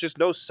there's just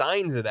no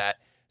signs of that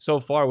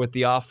so far with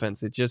the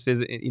offense. It just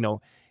isn't,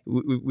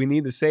 we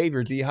need the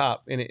savior,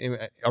 D-Hop.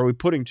 And are we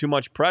putting too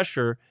much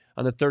pressure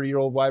on the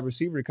 30-year-old wide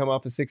receiver to come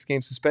off a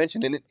 6-game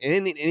suspension and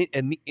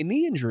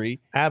knee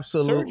injury?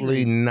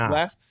 Absolutely not.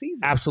 Last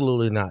season.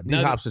 Absolutely not.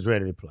 D-Hops is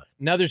ready to play.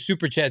 Another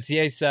super chat.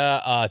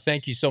 Ciesa,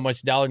 thank you so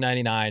much.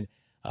 $1.99.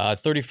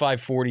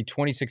 35-40,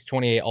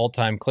 26-28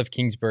 all-time Cliff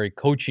Kingsbury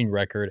coaching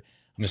record.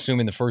 I'm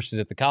assuming the first is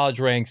at the college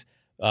ranks.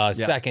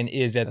 Second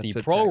is at the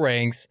pro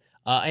ranks.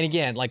 And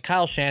again, like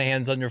Kyle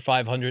Shanahan's under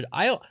 500.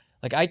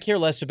 I care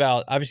less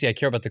about, obviously I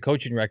care about the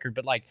coaching record,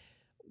 but like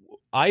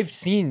I've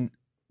seen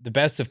the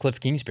best of Cliff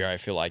Kingsbury, I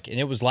feel like. And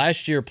it was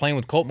last year playing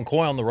with Colt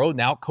McCoy on the road,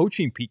 now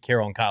coaching Pete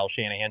Carroll and Kyle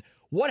Shanahan.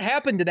 What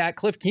happened to that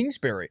Cliff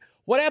Kingsbury?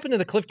 What happened to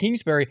the Cliff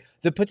Kingsbury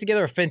that put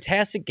together a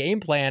fantastic game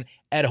plan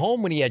at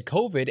home when he had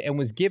COVID and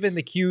was given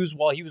the cues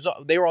while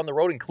they were on the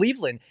road in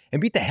Cleveland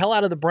and beat the hell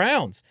out of the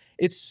Browns?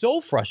 It's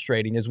so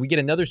frustrating as we get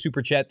another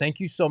super chat. Thank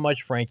you so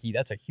much, Frankie.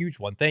 That's a huge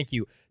one. Thank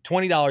you.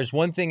 $20.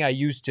 One thing I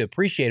used to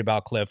appreciate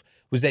about Cliff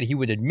was that he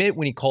would admit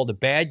when he called a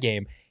bad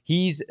game.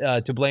 He's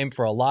to blame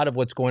for a lot of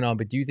what's going on,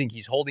 but do you think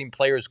he's holding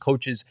players,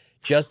 coaches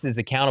just as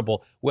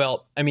accountable?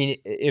 Well, I mean,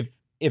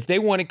 if they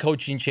wanted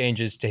coaching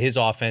changes to his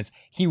offense,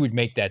 he would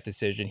make that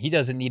decision. He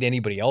doesn't need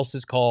anybody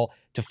else's call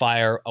to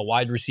fire a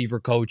wide receiver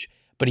coach,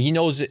 but he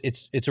knows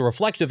it's a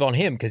reflective on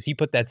him because he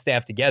put that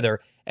staff together.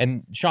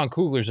 And Sean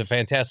Kugler's a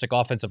fantastic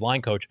offensive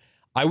line coach.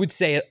 I would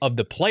say of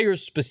the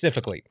players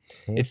specifically,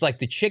 it's like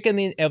the chicken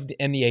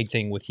and the egg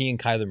thing with he and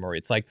Kyler Murray.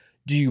 It's like,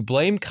 do you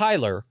blame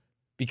Kyler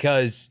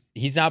because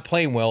he's not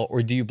playing well,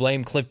 or do you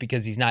blame Cliff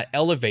because he's not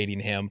elevating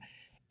him?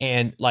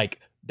 And like,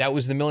 that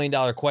was the $1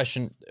 million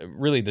question,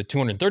 really the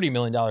 $230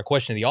 million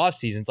question of the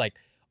offseason. It's like,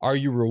 are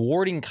you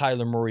rewarding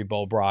Kyler Murray,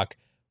 Bo Brock,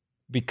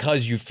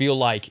 because you feel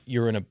like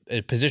you're in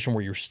a position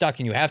where you're stuck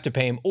and you have to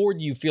pay him, or do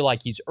you feel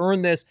like he's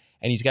earned this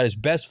and he's got his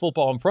best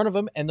football in front of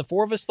him? And the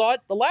four of us thought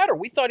the latter.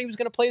 We thought he was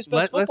going to play his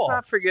best football. Let's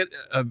not forget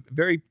a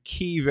very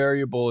key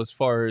variable as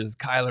far as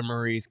Kyler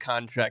Murray's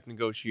contract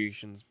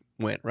negotiations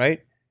went,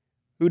 right?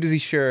 Who does he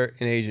share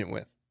an agent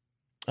with?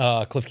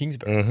 Cliff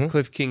Kingsbury.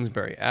 Cliff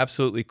Kingsbury,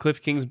 absolutely.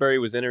 Cliff Kingsbury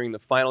was entering the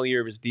final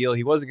year of his deal.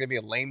 He wasn't going to be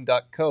a lame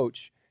duck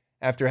coach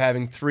after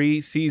having 3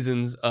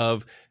 seasons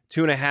of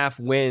 2.5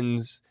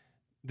 wins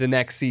the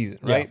next season,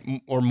 right? Yeah.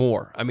 Or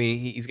more. I mean,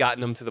 he's gotten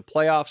them to the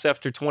playoffs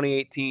after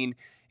 2018,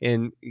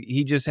 and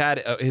he just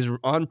had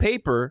on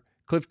paper,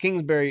 Cliff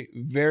Kingsbury,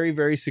 very,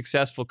 very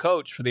successful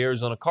coach for the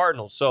Arizona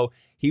Cardinals. So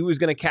he was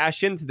going to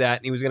cash into that,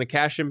 and he was going to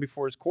cash in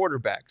before his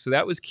quarterback. So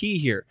that was key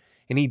here,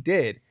 and he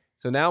did.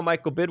 So now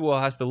Michael Bidwell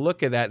has to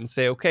look at that and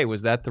say, okay,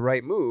 was that the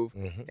right move?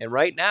 And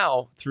right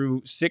now,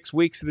 through 6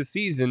 weeks of the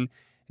season,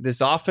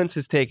 this offense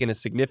has taken a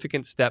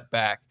significant step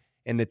back,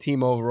 and the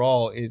team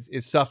overall is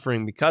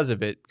suffering because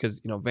of it. Because,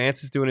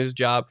 Vance is doing his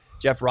job.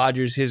 Jeff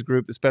Rodgers, his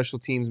group, the special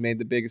teams made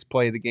the biggest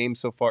play of the game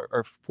so far,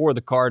 or for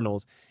the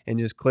Cardinals, and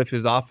just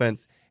Cliff's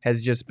offense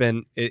has just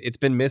been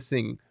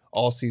missing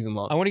all season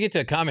long. I want to get to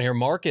a comment here.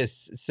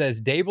 Marcus says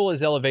Dable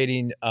is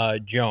elevating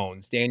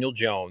Daniel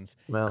Jones.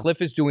 Well,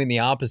 Cliff is doing the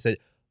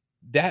opposite.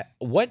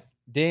 What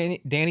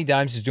Danny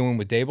Dimes is doing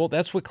with Dable,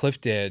 that's what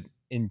Cliff did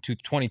in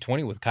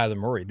 2020 with Kyler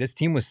Murray. This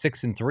team was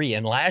 6-3,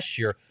 and last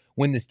year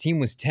when this team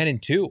was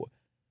 10-2.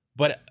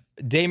 But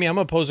Damien, I'm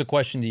gonna pose a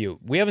question to you.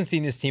 We haven't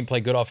seen this team play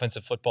good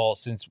offensive football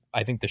since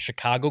I think the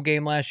Chicago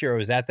game last year. I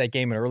was at that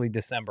game in early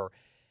December.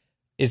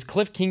 Is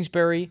Cliff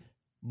Kingsbury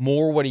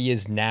more what he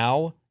is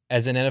now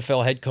as an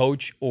NFL head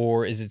coach,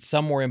 or is it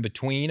somewhere in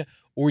between?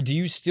 Or do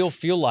you still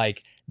feel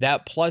like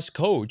that plus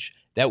coach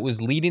that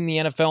was leading the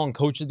NFL and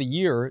coach of the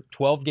year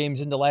 12 games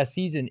into last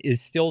season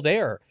is still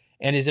there?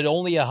 And is it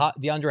only a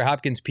DeAndre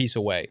Hopkins piece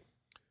away?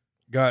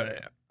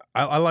 God,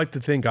 I like to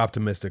think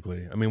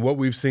optimistically. I mean, what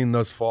we've seen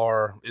thus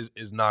far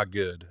is not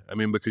good. I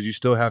mean, because you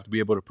still have to be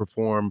able to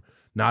perform,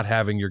 not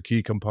having your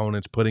key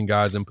components, putting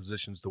guys in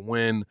positions to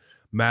win,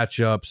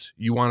 matchups.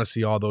 You want to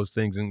see all those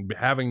things. And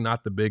having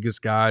not the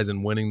biggest guys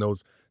and winning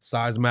those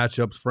size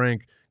matchups,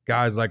 Frank,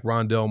 guys like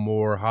Rondale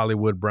Moore,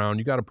 Hollywood Brown,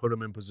 you got to put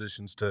them in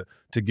positions to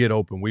get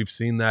open. We've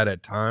seen that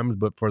at times,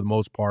 but for the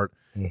most part,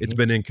 it's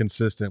been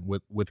inconsistent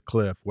with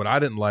Cliff. What I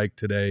didn't like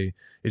today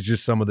is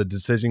just some of the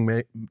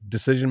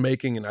decision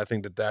making, and I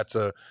think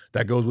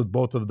that goes with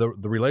both of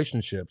the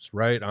relationships,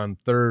 right? On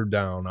 3rd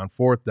down, on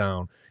 4th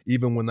down,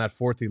 even when that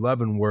 4th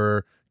 11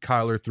 where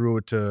Kyler threw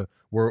it to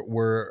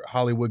where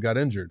Hollywood got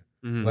injured.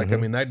 Like, I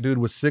mean, that dude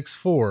was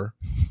 6'4"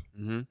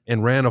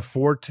 and ran a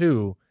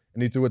 4.2.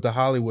 And he threw it to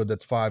Hollywood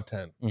that's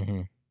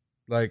 5'10".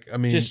 Like, I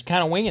mean, just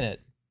kind of winging it.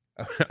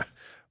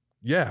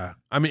 Yeah.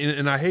 I mean,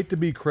 and I hate to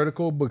be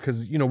critical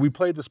because, we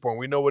played the sport and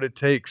we know what it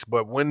takes.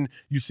 But when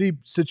you see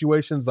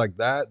situations like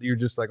that, you're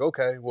just like,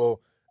 okay,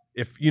 well,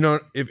 if you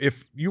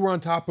were on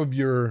top of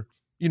your,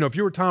 if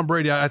you were Tom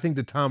Brady, I think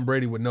that Tom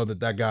Brady would know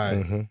that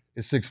guy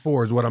is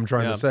 6'4" is what I'm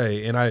trying to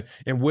say.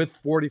 And with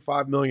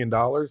 $45 million,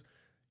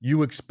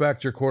 you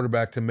expect your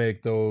quarterback to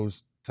make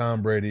those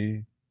Tom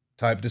Brady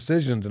type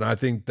decisions. And I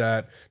think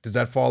does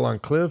that fall on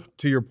Cliff,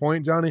 to your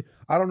point, Johnny?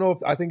 I don't know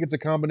I think it's a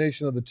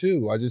combination of the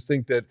two. I just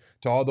think that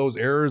to all those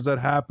errors that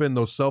happened,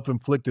 those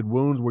self-inflicted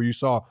wounds where you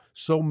saw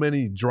so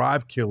many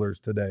drive killers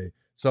today,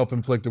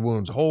 self-inflicted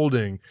wounds,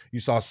 holding. You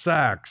saw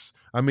sacks.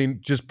 I mean,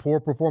 just poor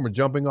performance,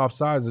 jumping off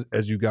sides,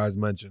 as you guys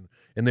mentioned,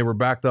 and they were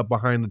backed up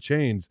behind the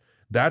chains.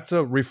 That's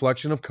a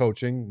reflection of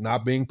coaching,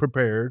 not being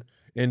prepared,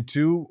 and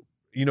two,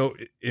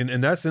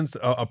 in essence,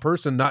 a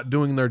person not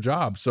doing their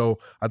job. So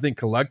I think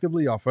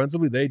collectively,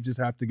 offensively, they just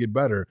have to get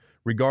better.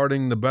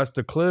 Regarding the best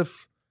of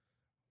Cliff,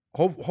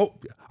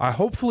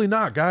 hopefully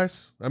not,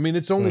 guys. I mean,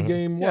 it's only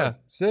game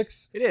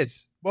 6? It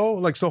is.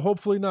 Well, so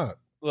hopefully not.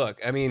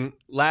 Look, I mean,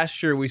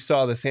 last year we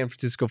saw the San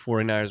Francisco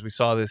 49ers. We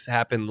saw this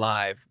happen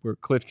live where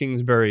Cliff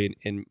Kingsbury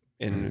and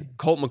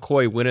Colt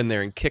McCoy went in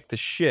there and kicked the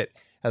shit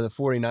out of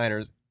the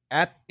 49ers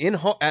at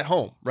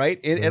home,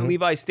 right? At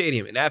Levi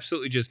Stadium, and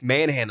absolutely just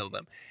manhandled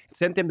them.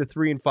 Sent them to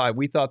 3-5.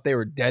 We thought they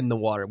were dead in the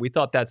water. We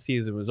thought that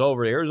season was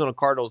over. The Arizona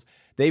Cardinals,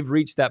 they've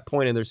reached that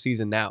point in their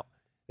season now.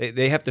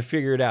 They have to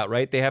figure it out,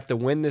 right? They have to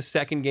win this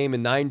second game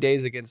in 9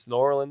 days against New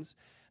Orleans.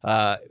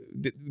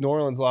 New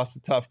Orleans lost a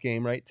tough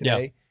game, right,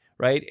 today. Yeah.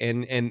 Right,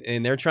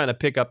 and they're trying to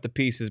pick up the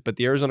pieces, but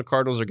the Arizona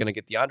Cardinals are going to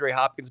get DeAndre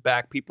Hopkins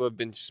back. People have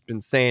been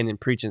saying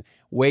and preaching,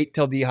 wait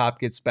till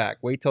D-Hop gets back.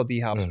 Wait till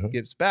D-Hop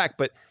gets back.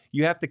 But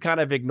you have to kind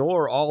of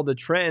ignore all the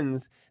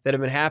trends that have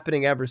been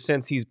happening ever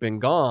since he's been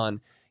gone.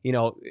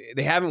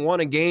 They haven't won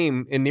a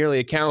game in nearly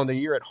a calendar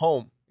year at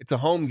home. It's a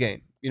home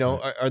game.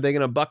 Are they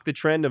going to buck the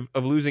trend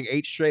of losing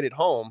 8 straight at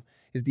home?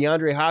 Is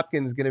DeAndre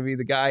Hopkins going to be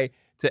the guy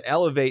to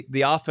elevate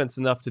the offense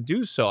enough to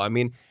do so? I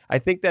mean, I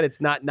think that it's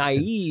not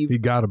naive. He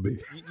got to be.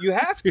 You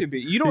have to be.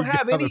 You don't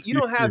have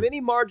any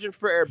margin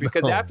for error,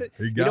 because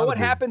what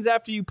happens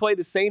after you play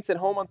the Saints at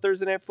home on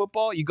Thursday Night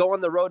Football? You go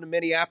on the road to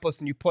Minneapolis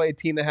and you play a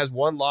team that has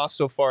 1 loss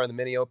so far in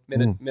the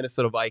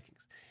Minnesota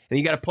Vikings, and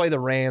you got to play the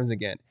Rams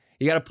again.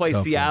 You got to play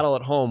Seattle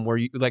at home, where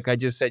you, like I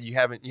just said, you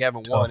haven't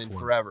won in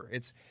forever.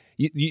 It's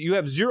you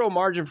have zero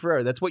margin for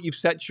error. That's what you've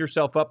set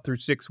yourself up through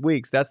 6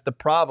 weeks. That's the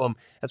problem.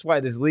 That's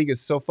why this league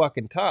is so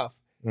fucking tough.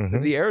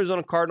 The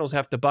Arizona Cardinals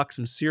have to buck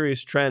some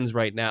serious trends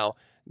right now,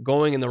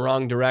 going in the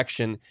wrong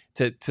direction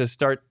to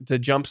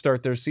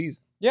jumpstart their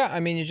season. Yeah, I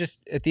mean, you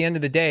just, at the end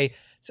of the day,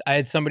 I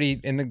had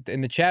somebody in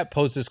the chat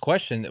pose this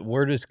question: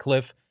 where does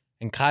Cliff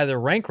and Kyler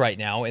rank right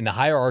now in the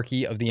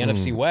hierarchy of the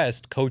NFC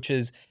West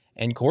coaches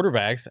and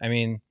quarterbacks? I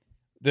mean,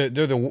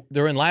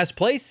 they're in last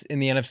place in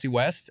the NFC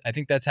West. I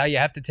think that's how you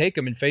have to take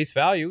them in face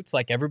value. It's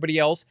like everybody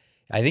else,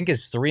 I think,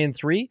 is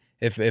 3-3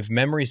 if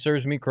memory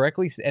serves me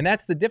correctly, and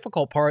that's the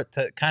difficult part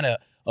to kind of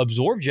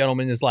absorb,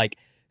 gentlemen, is like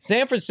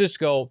San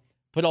Francisco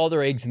put all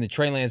their eggs in the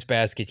Trey Lance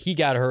basket. He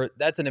got hurt.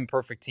 That's an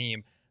imperfect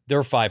team.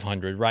 They're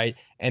 500, right?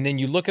 And then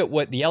you look at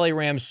what the LA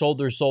Rams sold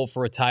their soul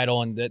for a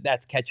title, and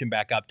that's catching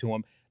back up to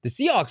them. The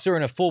Seahawks are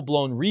in a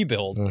full-blown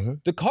rebuild.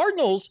 The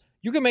Cardinals,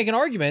 you can make an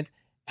argument,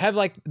 have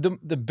like the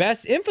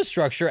best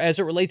infrastructure as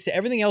it relates to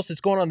everything else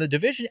that's going on in the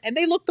division, and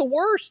they look the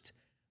worst.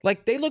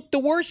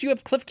 You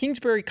have Cliff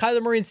Kingsbury,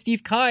 Kyler Murray, and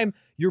Steve Keim,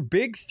 your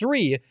big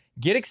 3,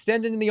 get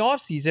extended in the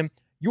offseason.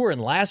 You are in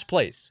last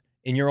place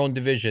in your own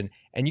division,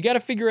 and you got to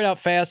figure it out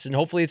fast, and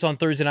hopefully it's on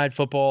Thursday Night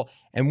Football.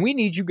 And we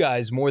need you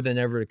guys more than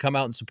ever to come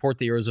out and support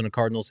the Arizona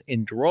Cardinals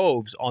in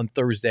droves on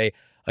Thursday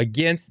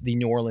against the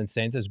New Orleans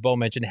Saints. As Bo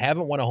mentioned,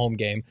 haven't won a home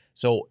game,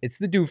 so it's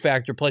the do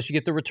factor. Plus, you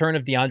get the return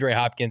of DeAndre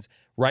Hopkins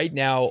right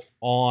now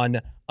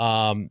on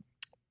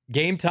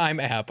Game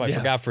Time app. I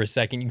forgot for a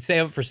second. You can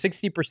save it for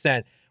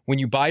 60%. When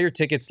you buy your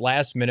tickets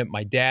last minute.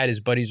 My dad, his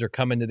buddies are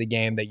coming to the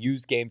game. They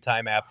used Game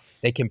Time app.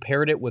 They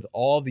compared it with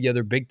all of the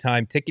other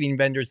big-time ticketing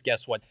vendors.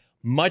 Guess what?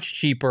 Much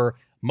cheaper,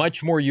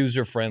 much more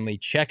user-friendly.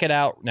 Check it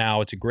out now.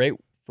 It's a great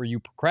for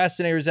you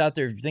procrastinators out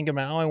there. If you're thinking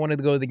about, I wanted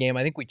to go to the game.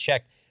 I think we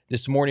checked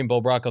this morning,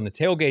 Bo Brock, on the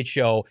Tailgate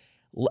Show.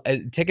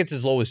 Tickets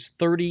as low as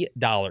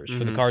 $30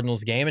 for the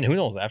Cardinals game. And who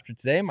knows, after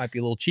today, it might be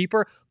a little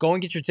cheaper. Go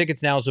and get your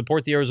tickets now.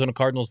 Support the Arizona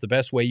Cardinals. The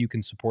best way you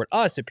can support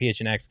us at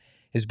PHNX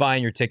is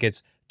buying your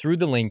tickets through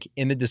the link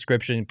in the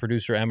description.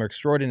 Producer Emma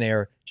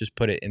Extraordinaire just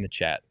put it in the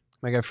chat.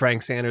 My guy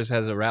Frank Sanders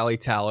has a rally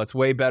towel. It's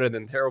way better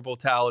than terrible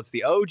towel. It's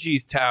the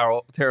OG's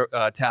towel,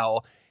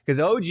 because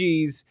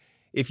OG's,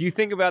 if you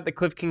think about the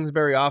Cliff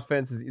Kingsbury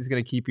offense, is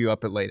going to keep you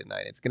up late at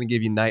night. It's going to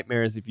give you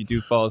nightmares. If you do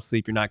fall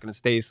asleep, you're not going to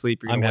stay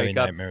asleep. You're going to wake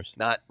up nightmares.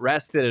 Not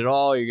rested at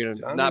all. You're going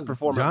to not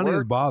perform at work. Johnny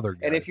is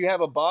bothered, guys. And if you have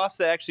a boss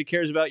that actually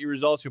cares about your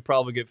results, you'll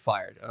probably get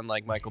fired,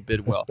 unlike Michael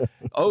Bidwell.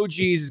 OG's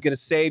is going to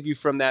save you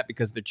from that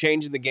because they're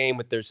changing the game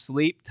with their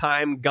sleep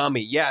time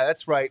gummy. Yeah,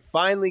 that's right.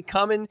 Finally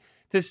coming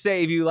to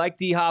save you, like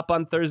D-Hop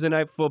on Thursday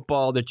Night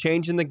Football. They're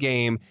changing the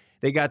game.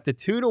 They got the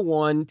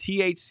 2-to-1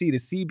 THC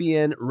to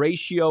CBN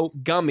ratio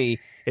gummy.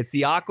 It's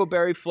the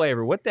aquaberry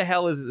flavor. What the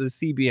hell is the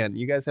CBN?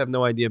 You guys have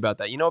no idea about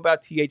that. You know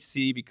about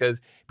THC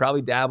because you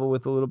probably dabble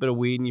with a little bit of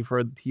weed and you've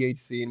heard the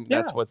THC, and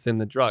that's what's in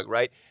the drug,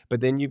 right?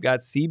 But then you've got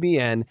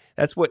CBN.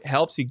 That's what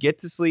helps you get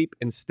to sleep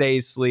and stay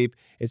asleep.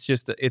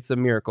 It's a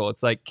miracle.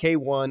 It's like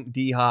K1,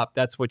 D-Hop.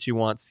 That's what you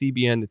want.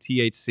 CBN, the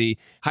THC.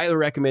 Highly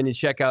recommend you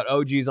check out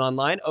OG's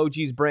online,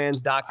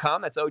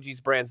 ogsbrands.com. That's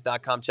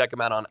ogsbrands.com. Check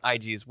them out on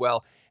IG as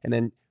well. And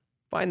then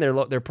find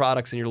their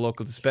products in your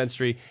local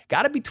dispensary.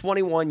 Got to be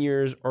 21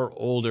 years or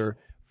older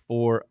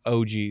for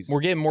OGs.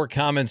 We're getting more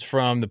comments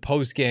from the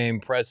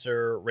post-game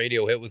presser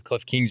radio hit with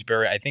Cliff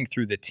Kingsbury, I think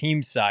through the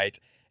team site,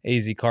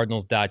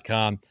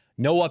 azcardinals.com.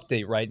 No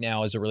update right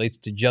now as it relates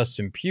to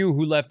Justin Pugh,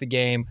 who left the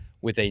game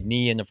with a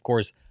knee, and, of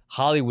course,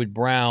 Hollywood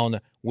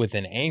Brown with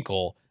an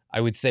ankle. I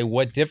would say,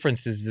 what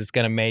difference is this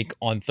going to make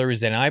on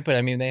Thursday night? But,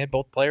 I mean, they had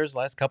both players the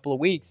last couple of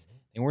weeks.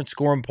 They weren't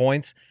scoring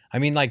points. I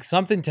mean, like,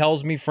 something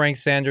tells me, Frank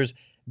Sanders,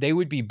 they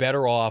would be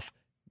better off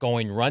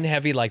going run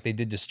heavy like they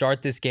did to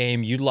start this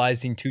game,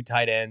 utilizing 2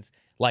 tight ends.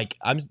 Like,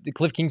 I'm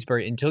Cliff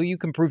Kingsbury, until you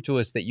can prove to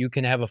us that you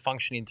can have a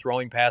functioning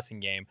throwing passing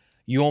game,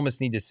 you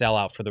almost need to sell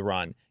out for the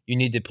run. You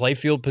need to play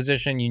field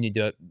position. You need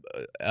to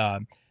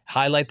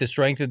highlight the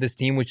strength of this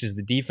team, which is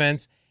the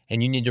defense,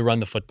 and you need to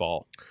run the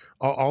football.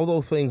 All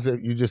those things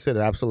that you just said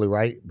are absolutely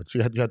right, but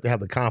you have to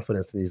have the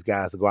confidence in these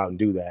guys to go out and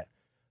do that.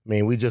 I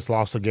mean, we just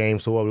lost a game,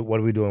 so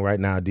what are we doing right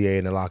now, DA,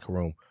 in the locker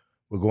room?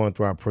 We're going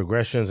through our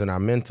progressions and our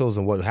mentals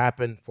and what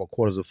happened for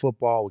quarters of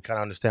football. We kind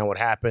of understand what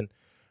happened.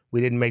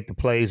 We didn't make the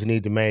plays we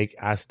need to make.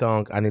 I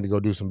stunk. I need to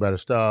go do some better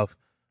stuff.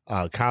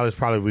 Kyler's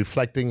probably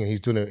reflecting, and he's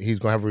going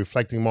to have a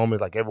reflecting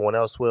moment like everyone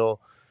else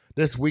will.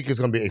 This week is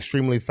going to be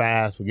extremely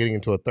fast. We're getting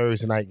into a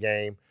Thursday night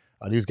game.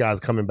 These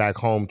guys coming back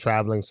home,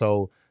 traveling.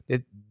 So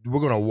we're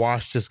going to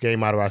wash this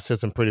game out of our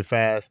system pretty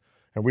fast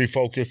and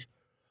refocus.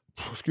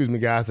 Excuse me,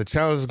 guys. The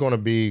challenge is going to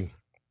be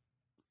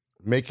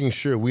making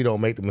sure we don't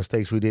make the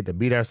mistakes we did to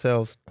beat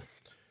ourselves.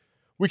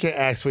 We can't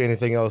ask for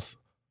anything else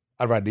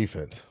out of our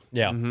defense.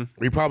 Yeah,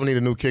 we probably need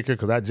a new kicker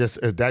because that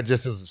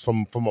just is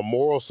from a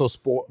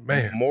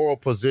moral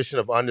position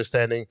of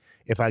understanding.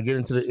 If I get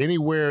into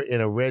anywhere in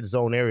a red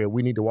zone area,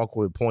 we need to walk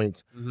away with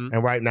points.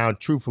 And right now,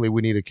 truthfully,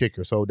 we need a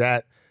kicker. So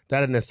that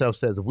in itself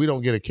says if we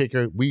don't get a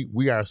kicker,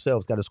 we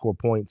ourselves got to score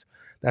points.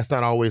 That's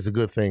not always a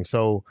good thing.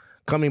 So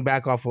coming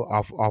back off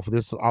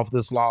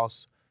this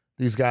loss,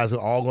 these guys are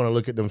all going to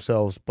look at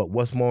themselves. But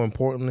what's more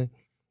importantly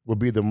will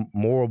be the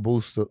moral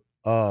boost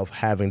of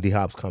having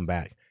D-Hops come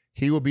back.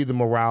 He will be the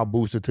morale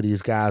booster to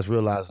these guys,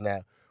 realizing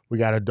that we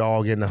got a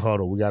dog in the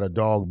huddle. We got a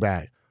dog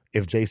back.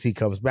 If JC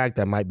comes back,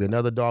 that might be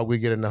another dog we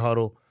get in the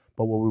huddle.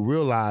 But what we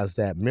realize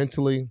that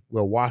mentally,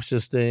 we'll watch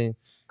this thing,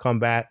 come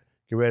back,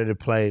 get ready to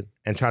play,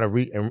 and try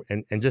to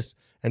and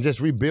just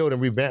rebuild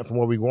and revamp from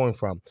where we're going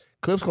from.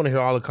 Cliff's going to hear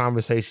all the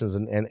conversations,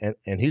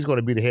 and he's going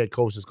to be the head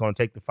coach that's going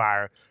to take the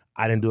fire.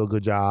 I didn't do a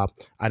good job.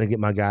 I didn't get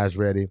my guys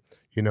ready.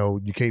 You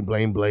know, you can't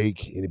blame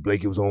Blake.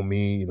 Blake, it was on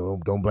me. You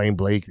know, don't blame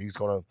Blake. He's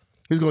gonna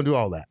do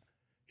all that.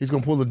 He's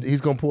gonna pull the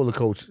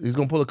coach. He's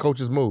gonna pull the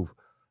coach's move.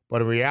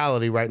 But in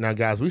reality, right now,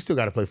 guys, we still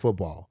got to play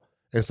football.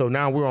 And so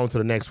now we're on to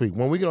the next week.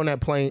 When we get on that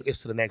plane,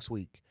 it's to the next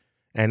week,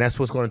 and that's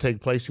what's going to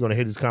take place. You're going to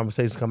hear these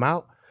conversations come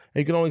out,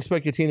 and you can only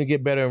expect your team to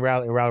get better and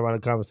rally around the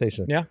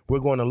conversation. Yeah, we're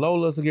going to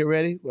Lola's to get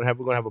ready. We're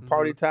going to have a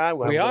party time.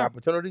 We're going to have an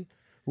opportunity.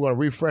 We're going to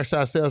refresh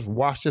ourselves,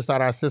 wash this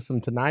out of our system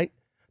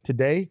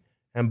today,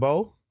 and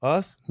Bo,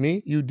 us,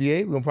 me, you,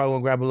 DA. We're probably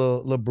going to grab a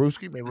little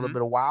brewski, maybe a little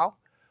bit of Wow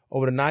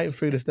over the night and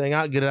figure this thing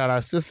out, get it out of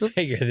our system.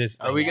 Figure this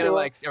thing out. Are we going to do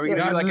like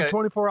a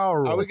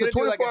 24-hour rule? Are we going to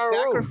do like a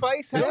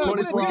sacrifice? Yeah,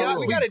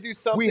 we got to do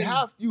something. You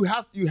have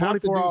to do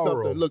something.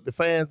 Rule. Look, the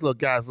fans,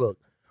 guys,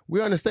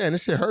 we understand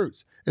this shit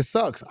hurts. It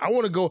sucks. I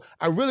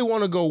really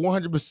want to go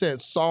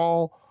 100%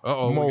 Saul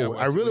mode.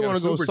 I really want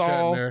to go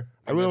Saul.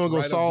 I really want to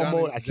go Saul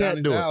mode. I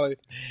can't do it.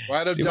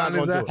 Right up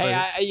Johnny's alley.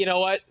 Hey, you know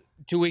what?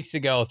 3 weeks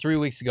ago,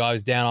 I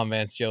was down on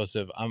Vance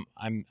Joseph.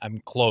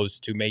 I'm close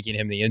to making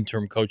him the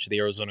interim coach of the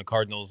Arizona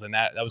Cardinals, and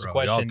that was a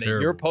question that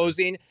you're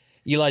posing.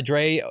 Eli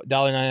Dre,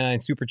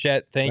 $1.99 super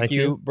chat. Thank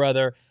you,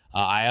 brother.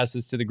 I asked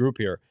this to the group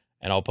here,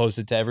 and I'll post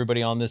it to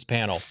everybody on this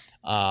panel.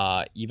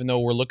 Even though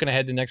we're looking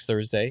ahead to next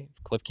Thursday,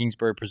 Cliff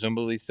Kingsbury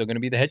presumably is still going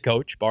to be the head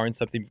coach, barring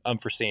something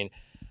unforeseen.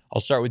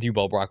 I'll start with you,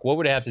 Bo Brock. What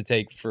would it have to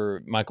take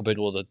for Michael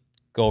Bidwell to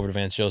go over to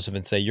Vance Joseph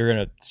and say, you're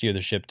going to steer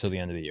the ship till the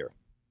end of the year?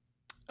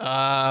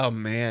 Oh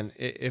man,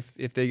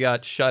 if they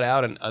got shut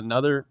out in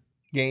another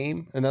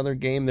game,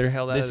 they're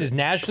held out. This is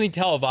nationally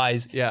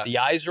televised. Yeah, the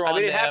eyes are on.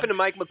 It happened to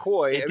Mike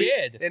McCoy. It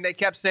did, and they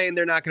kept saying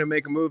they're not going to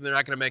make a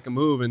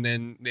move. And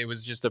then it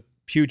was just a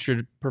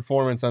putrid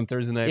performance on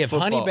Thursday Night Football.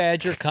 If Honey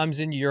Badger comes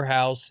into your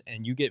house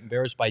and you get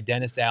embarrassed by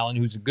Dennis Allen,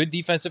 who's a good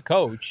defensive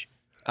coach.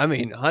 I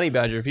mean, Honey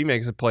Badger, if he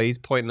makes a play, he's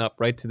pointing up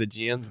right to the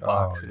GM's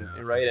box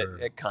and right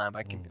at Kime.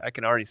 I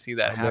can already see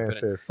that happening. Man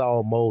says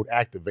Saul mode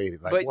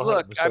activated. Like but 100%.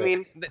 look, I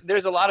mean,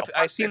 there's a lot of.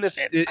 I've seen this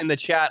in the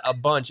chat a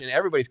bunch, and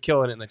everybody's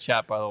killing it in the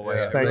chat. By the way,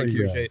 Yeah, thank really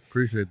you.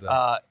 Appreciate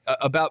that.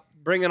 About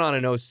bringing on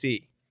an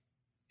OC,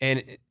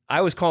 and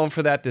I was calling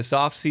for that this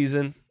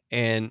offseason,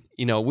 and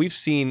we've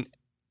seen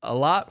a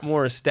lot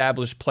more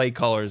established play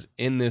callers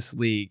in this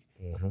league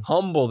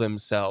humble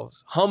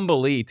themselves,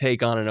 humbly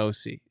take on an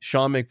OC.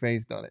 Sean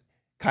McVay's done it.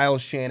 Kyle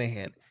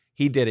Shanahan,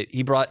 he did it.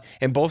 He brought,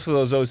 and both of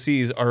those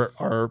OCs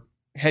are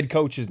head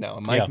coaches now.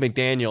 Mike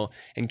McDaniel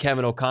and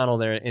Kevin O'Connell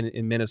there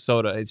in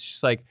Minnesota. It's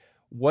just like,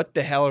 what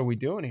the hell are we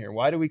doing here?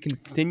 Why do we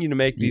continue to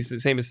make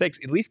these same mistakes?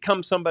 At least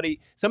somebody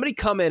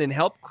come in and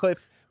help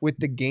Cliff with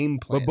the game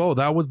plan. But Bo,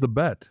 that was the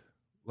bet.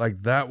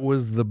 Like that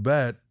was the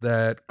bet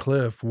that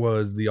Cliff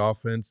was the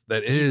offense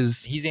that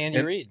He's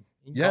Andy Reid.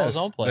 He can call his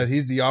own plays. That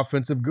he's the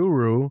offensive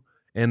guru,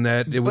 and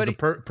that it was a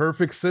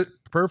perfect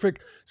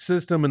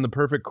system and the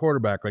perfect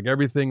quarterback. Like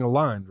everything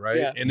aligned, right?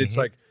 Yeah. And it's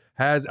like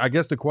I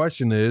guess the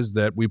question is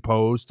that we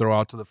throw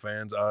out to the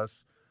fans,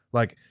 us,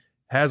 like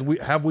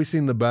have we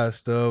seen the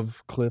best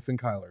of Cliff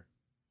and Kyler?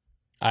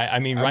 I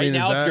mean,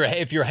 now,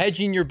 if you're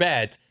hedging your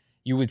bet,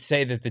 you would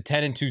say that the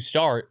 10-2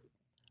 start,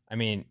 I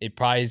mean, it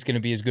probably is going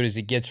to be as good as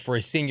it gets for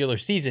a singular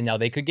season. Now,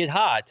 they could get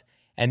hot,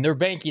 and they're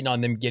banking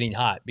on them getting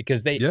hot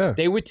because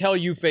they would tell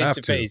you face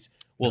to face,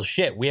 well,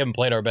 shit, we haven't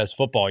played our best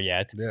football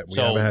yet. Yeah,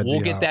 so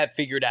we'll get that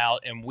figured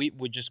out, and we're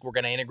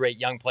going to integrate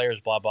young players,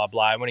 blah, blah,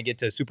 blah. I want to get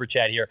to Super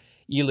Chat here.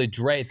 Ela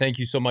Dre, thank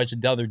you so much.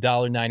 Another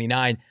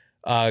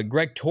 $1.99.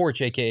 Greg Torch,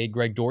 a.k.a.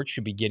 Greg Dortch,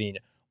 should be getting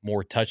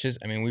more touches.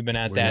 I mean, we've been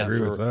at that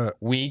for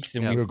weeks,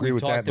 and we've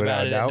talked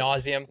about it ad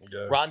nauseum.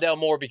 Yeah. Rondale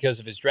Moore, because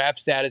of his draft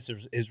status,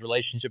 his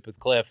relationship with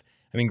Cliff.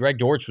 I mean, Greg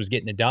Dortch was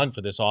getting it done for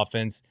this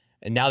offense,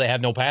 and now they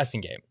have no passing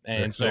game.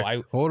 And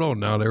hold on,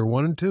 now they're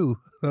 1-2.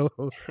 But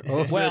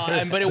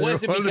it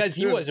wasn't because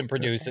he wasn't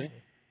producing.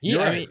 You're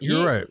right.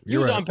 He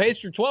was on pace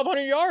for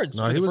 1,200 yards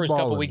for the first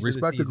couple weeks of the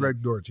season. Respect to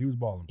Greg Dortch. He was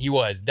balling. He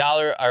was.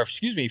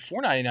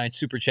 $4.99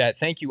 Super Chat.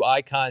 Thank you,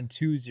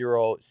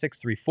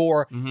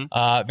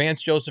 Icon20634.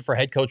 Vance Joseph for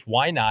head coach.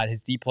 Why not?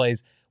 His D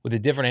plays with a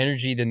different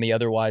energy than they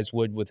otherwise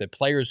would with a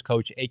player's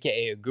coach,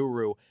 a.k.a. a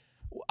guru.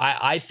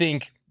 I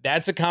think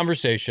that's a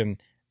conversation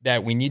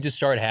that we need to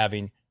start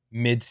having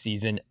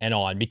mid-season and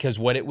on, because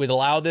what it would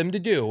allow them to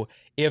do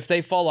if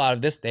they fall out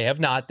of this, they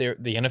have not. The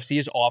NFC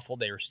is awful.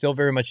 They are still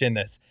very much in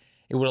this.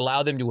 It would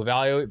allow them to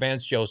evaluate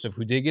Vance Joseph,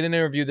 who did get an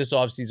interview this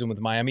offseason with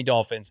the Miami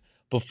Dolphins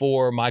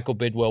before Michael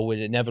Bidwell would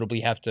inevitably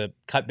have to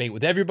cut bait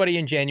with everybody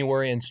in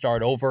January and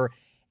start over.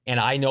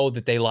 And I know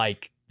that they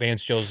like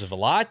Vance Joseph a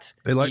lot.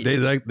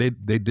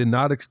 They did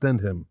not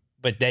extend him,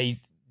 but they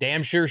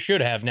damn sure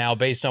should have now,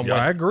 based on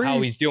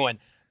how he's doing.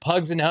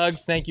 Pugs and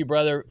Hugs, thank you,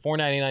 brother.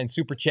 $4.99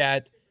 Super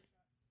Chat.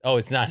 Oh,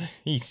 it's not.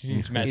 He's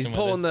messing with us. He's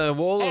pulling the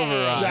wool over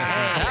our eyes.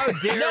 How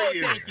dare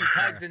you? Thank you,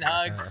 Pugs and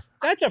Hugs.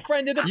 That's a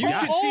friend of the You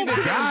should see the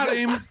got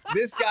him.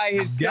 This guy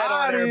has said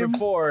on there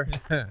before.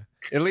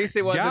 At least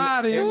it wasn't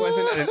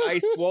an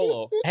ice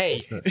swallow.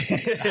 Hey,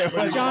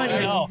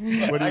 Johnny,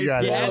 what do you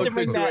got? You had to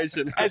bring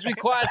that, as we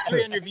crossed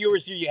 300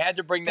 viewers here, you had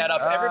to bring that up.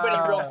 Everybody,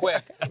 real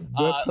quick,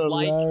 That's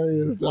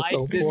hilarious. That's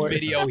like this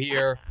video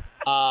here.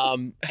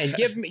 And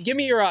give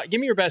me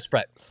your best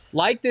bet.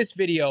 Like this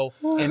video,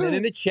 and then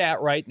in the chat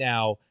right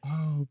now,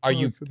 are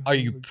you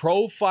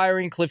pro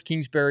firing Cliff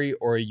Kingsbury,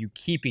 or are you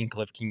keeping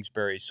Cliff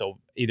Kingsbury? So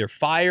either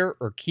fire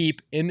or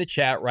keep in the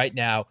chat right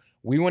now.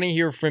 We want to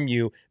hear from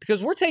you,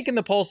 because we're taking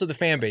the pulse of the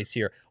fan base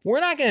here.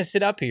 We're not going to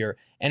sit up here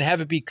and have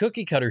it be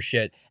cookie cutter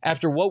shit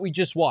after what we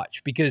just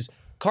watched, because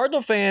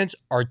Cardinal fans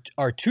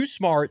are too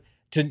smart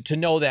to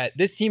know that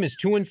this team is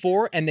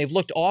 2-4 and they've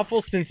looked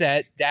awful since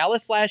at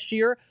Dallas last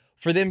year,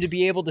 for them to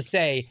be able to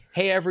say,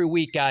 hey, every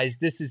week, guys,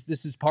 this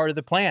is part of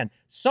the plan.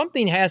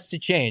 Something has to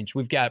change.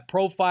 We've got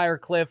pro fire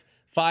Cliff,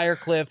 fire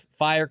Cliff,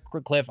 fire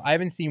Cliff. I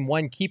haven't seen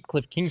one keep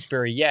Cliff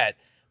Kingsbury yet.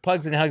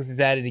 Pugs and Hugs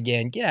is at it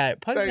again. Get at it.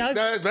 Pugs and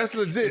Hugs. That's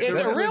legit. It's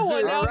a real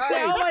one. Now, how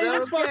am I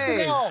even supposed to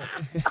know?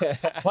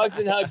 Pugs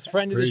and Hugs,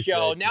 friend of the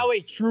show. Now a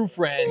true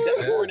friend.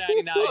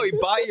 $4.99. Oh, he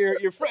bought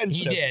your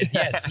friendship. He did.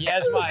 Yes, he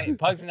has my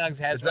Pugs and Hugs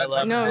has my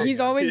love. No, he's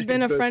always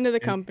been a friend of the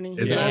company.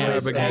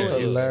 That's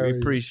We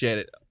appreciate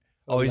it.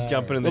 Always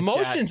jumping in the chat.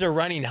 Emotions are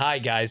running high,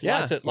 guys.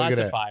 Yeah. Lots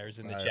of fires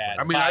in the chat.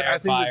 I mean, I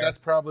think that's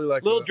probably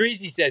like Lil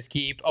Dreezy says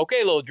keep.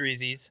 Okay, Lil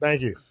Dreezy's.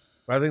 Thank you.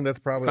 I think that's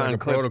probably like a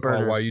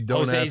protocol why you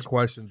don't ask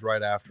questions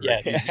right after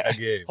a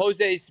game.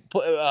 Jose's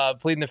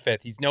pleading the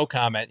fifth. He's no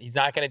comment. He's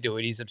not going to do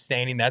it. He's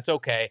abstaining. That's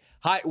okay.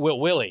 Hi,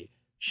 Willie.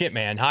 Shit,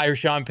 man. Hire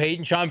Sean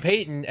Payton. Sean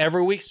Payton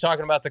every week's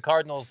talking about the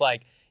Cardinals.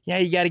 Like, yeah,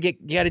 you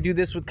got to do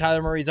this with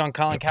Kyler Murray. He's on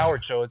Colin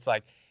Cowherd show. It's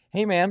like,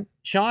 hey, man,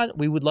 Sean,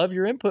 we would love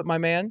your input, my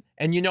man.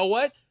 And you know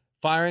what?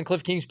 Firing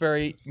Cliff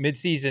Kingsbury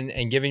midseason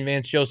and giving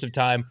Vance Joseph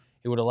time,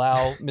 it would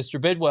allow Mr.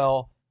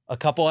 Bidwell a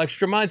couple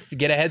extra months to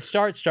get a head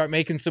start, start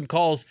making some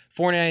calls.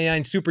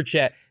 $4.99 Super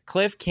Chat.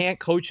 Cliff can't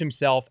coach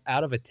himself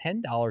out of a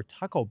 $10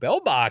 Taco Bell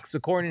box,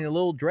 according to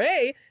Lil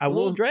Dre. I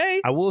will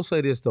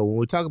say this, though. When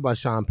we talk about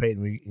Sean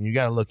Payton, you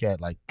got to look at,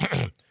 like,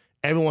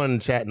 everyone in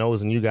the chat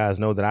knows, and you guys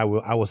know that I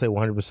will say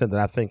 100% that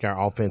I think our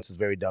offense is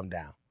very dumbed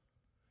down.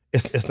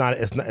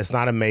 It's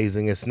not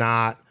amazing. It's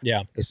not.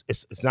 Yeah.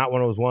 It's not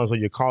one of those ones where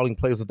you're calling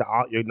plays with the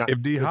you're not.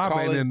 If D Hop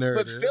ain't in there,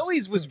 but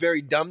Philly's was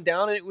very dumbed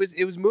down, and it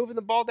was moving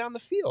the ball down the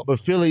field. But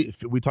Philly,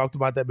 we talked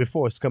about that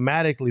before.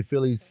 Schematically,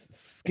 Philly's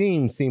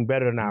scheme seemed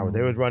better than ours.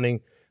 They were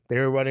running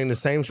the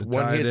same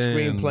one-hit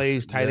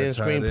screenplays, tight end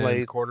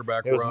screenplays.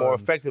 Quarterback. It was more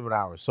effective than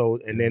ours. So,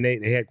 and then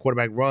they had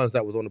quarterback runs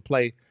that was on the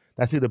play.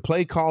 That's either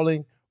play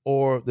calling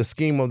or the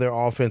scheme of their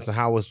offense and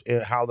how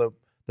the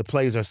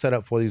plays are set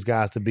up for these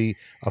guys to be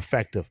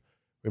effective.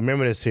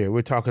 Remember this here.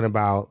 We're talking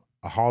about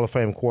a Hall of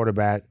Fame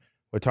quarterback.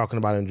 We're talking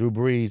about Drew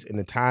Brees and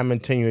the time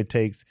and tenure it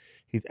takes.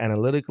 He's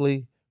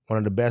analytically one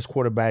of the best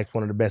quarterbacks,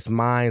 one of the best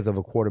minds of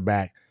a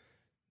quarterback.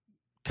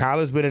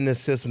 Kyler's been in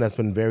this system that's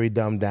been very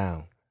dumbed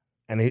down.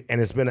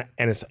 and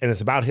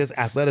it's about his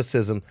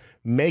athleticism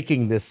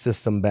making this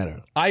system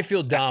better. I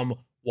feel dumb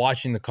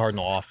watching the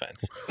Cardinal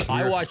offense.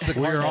 I watch the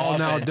Cardinal We're all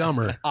now offense.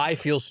 dumber. I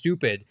feel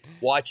stupid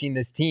watching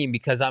this team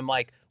because I'm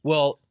like,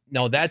 well,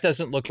 no, that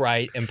doesn't look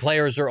right, and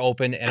players are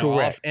open,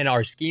 and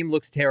our scheme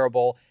looks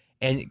terrible.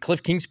 And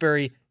Cliff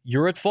Kingsbury,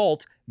 you're at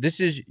fault.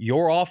 This is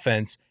your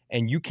offense,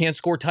 and you can't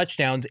score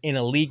touchdowns in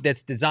a league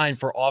that's designed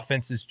for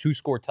offenses to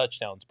score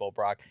touchdowns, Bo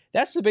Brock.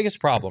 That's the biggest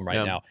problem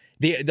right now.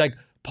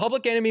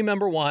 Public enemy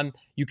number one,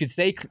 you could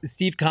say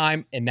Steve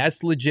Keim, and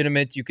that's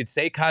legitimate. You could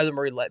say Kyler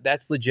Murray,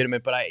 that's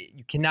legitimate. But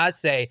you cannot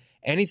say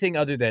anything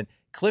other than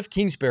Cliff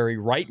Kingsbury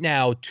right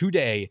now,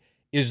 today,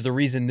 is the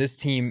reason this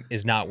team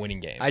is not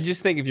winning games. I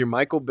just think if you're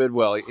Michael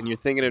Bidwell and you're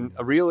thinking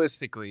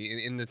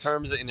realistically in the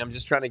terms, and I'm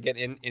just trying to get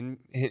in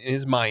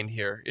his mind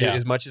here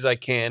as much as I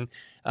can,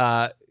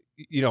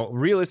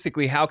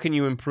 realistically, how can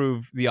you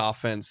improve the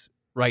offense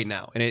right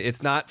now? And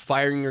it's not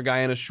firing your guy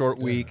in a short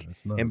week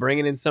and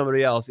bringing in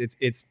somebody else.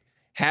 It's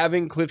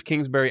having Cliff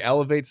Kingsbury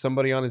elevate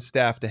somebody on his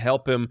staff to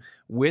help him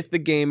with the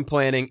game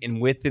planning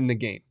and within the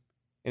game.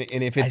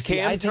 And if it's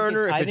Cam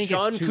Turner, if it's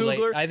Sean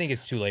Kugler, I think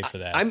it's too late for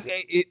that.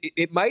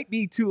 It might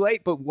be too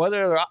late, but what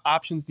other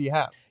options do you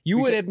have? You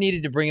would have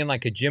needed to bring in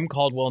like a Jim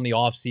Caldwell in the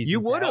offseason. You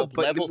would have,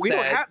 but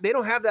they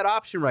don't have that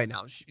option right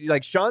now.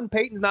 Like Sean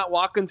Payton's not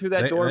walking through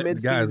that door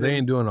midseason. Guys, they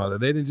ain't doing all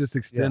that. They didn't just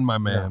extend my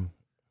man. Yeah.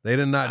 They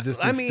did not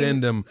just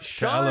extend him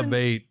to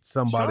elevate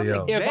somebody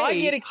else. If I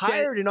get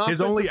extended,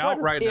 his only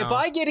out right now. If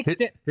I get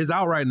extended, his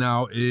out right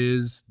now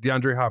is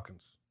DeAndre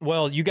Hopkins.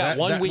 Well, you got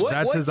 1 week. What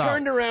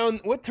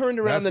turned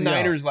around the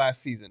Niners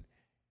last season?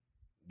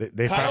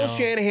 Kyle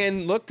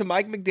Shanahan looked to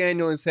Mike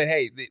McDaniel and said,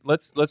 "Hey,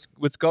 let's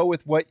go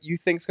with what you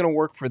think's going to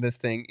work for this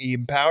thing." He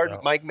empowered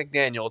Mike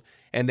McDaniel,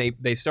 and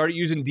they started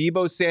using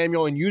Deebo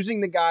Samuel and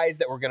using the guys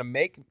that were going to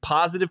make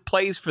positive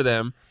plays for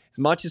them as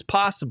much as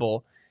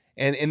possible,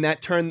 and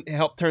that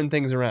helped turn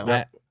things around.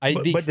 But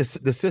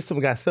the system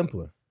got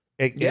simpler.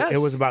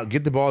 It was about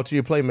get the ball to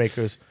your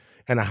playmakers.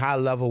 And a high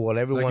level what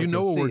everyone you know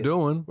can what see we're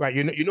doing. Right,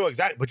 you know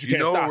exactly, but you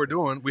can't stop. You know what we're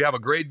doing. We have a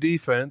great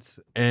defense,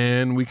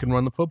 and we can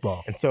run the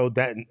football. And so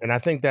I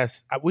think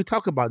we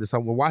talk about this.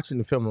 We're watching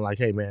the film and like,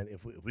 hey, man,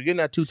 if we get in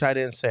that 2 tight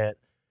end set,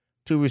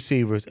 2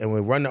 receivers, and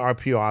we run the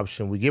RPO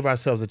option, we give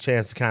ourselves a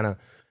chance to kind of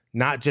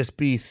not just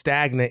be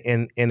stagnant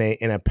in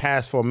a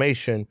pass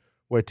formation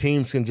where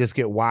teams can just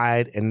get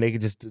wide and they can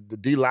just the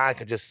D line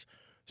can just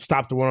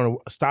stop the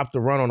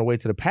run on the way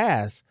to the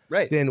pass.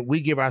 Right. Then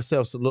we give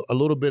ourselves a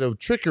little bit of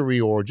trickery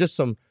or just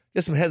some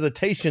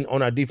hesitation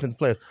on our defensive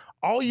players.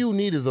 All you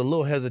need is a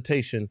little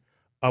hesitation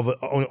on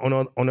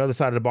the other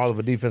side of the ball of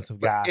a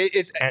defensive guy,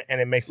 and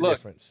it makes a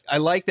difference. I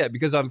like that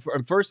because I'm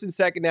first and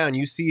second down.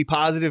 You see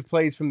positive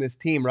plays from this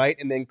team, right?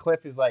 And then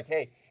Cliff is like,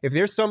 hey, if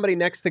there's somebody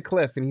next to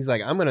Cliff, and he's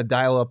like, I'm going to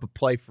dial up a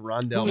play for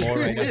Rondell Moore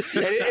right now.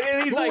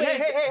 and he's like,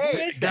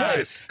 hey,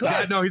 guys.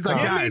 No, he's like,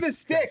 give guys. me the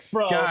sticks,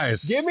 bro.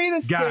 Guys. Give me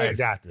the sticks.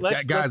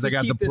 Guys, I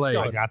got the play.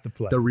 I got the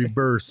play. The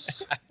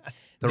reverse.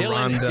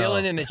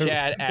 Dylan in the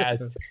chat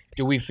asked,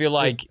 do we feel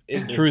like,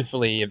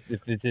 truthfully,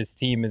 if this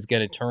team is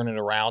going to turn it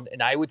around?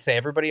 And I would say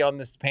everybody on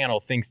this panel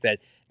thinks that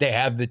they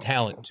have the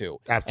talent to.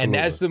 Absolutely. And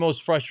that's the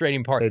most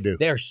frustrating part. They do.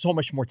 They are so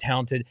much more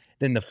talented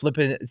than the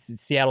flipping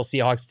Seattle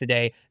Seahawks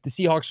today. The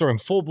Seahawks are in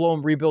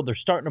full-blown rebuild. They're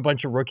starting a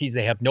bunch of rookies.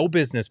 They have no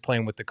business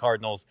playing with the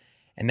Cardinals.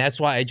 And that's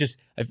why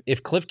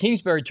if Cliff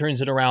Kingsbury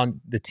turns it around,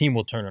 the team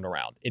will turn it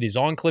around. It is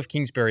on Cliff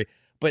Kingsbury.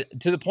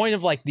 But to the point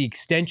of like the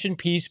extension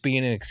piece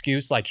being an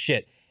excuse, like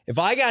shit, if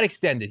I got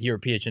extended here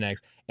at PHNX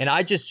and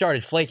I just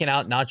started flaking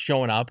out, not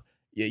showing up,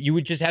 you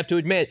would just have to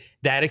admit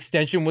that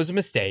extension was a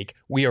mistake.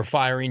 We are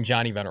firing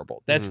Johnny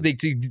Venerable. That's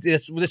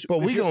But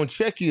we gonna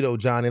check you though,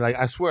 Johnny. Like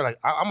I swear, like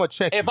I'm gonna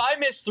check. If you. I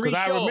miss 3 shows,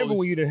 I remember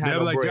when you didn't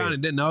have no bread. Johnny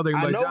didn't know. They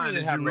were like, Johnny,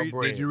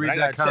 did you read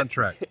that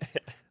contract?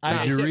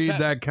 Did you read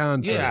that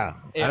contract? Yeah.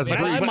 That's if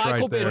I'm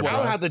Michael Bidwell, I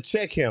don't have to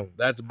check him.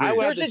 That's big.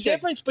 There's a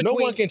difference between.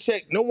 No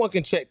one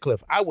can check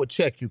Cliff. I would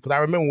check you because I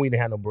remember when we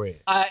didn't have no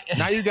bread.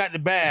 Now you got the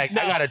bag.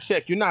 I gotta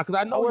check you now because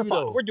I know we're you.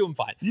 fine. We're doing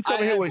fine. You come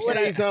in here with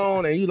shades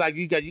on and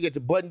you get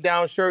your button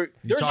down shirt.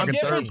 There's a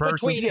difference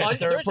between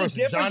third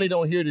person. Johnny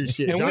don't hear this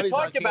shit. And we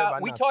talked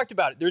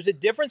about it. There's a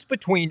difference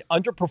between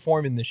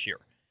underperforming this year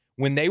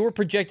when they were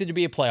projected to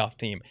be a playoff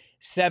team,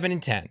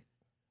 7-10.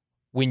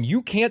 When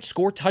you can't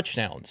score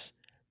touchdowns,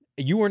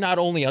 you are not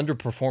only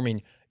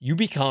underperforming, you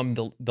become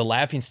the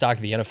laughing stock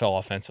of the NFL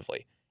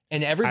offensively.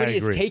 And everybody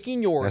is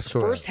taking your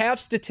first half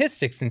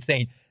statistics and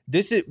saying,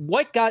 this is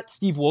what got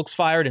Steve Wilkes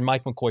fired and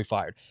Mike McCoy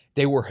fired.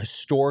 They were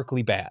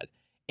historically bad.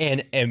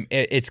 And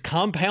it's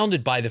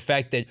compounded by the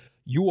fact that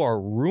you are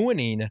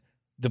ruining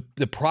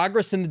the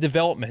progress and the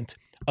development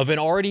of an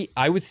already,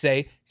 I would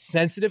say,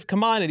 sensitive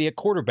commodity at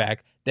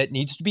quarterback that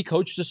needs to be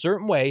coached a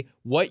certain way.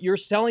 What you're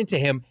selling to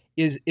him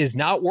is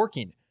not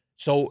working.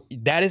 So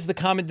that is the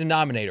common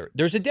denominator.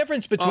 There's a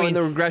difference between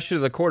the regression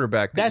of the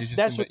quarterback. That's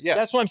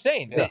what I'm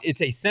saying. Yeah.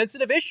 It's a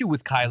sensitive issue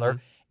with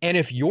Kyler, and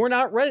if you're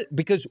not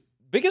because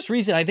biggest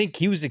reason I think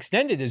he was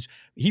extended is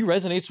he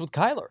resonates with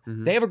Kyler.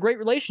 They have a great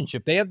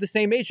relationship. They have the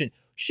same agent.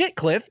 Shit,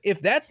 Cliff,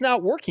 if that's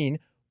not working,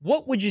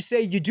 what would you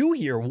say you do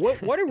here?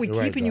 What are we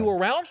keeping you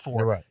around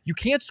for? Right. You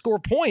can't score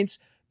points.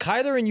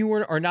 Kyler and you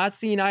are not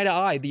seeing eye to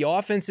eye. The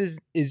offense is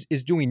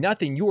doing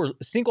nothing. You are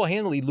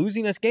single-handedly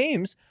losing us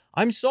games.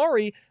 I'm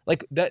sorry.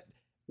 Like that.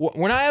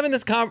 We're not having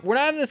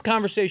this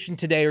conversation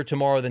today or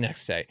tomorrow or the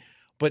next day.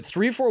 But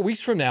 3 or 4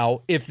 weeks from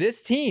now, if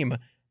this team,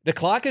 the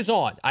clock is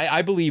on.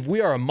 I believe we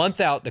are a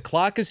month out. The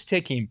clock is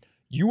ticking.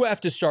 You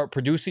have to start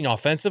producing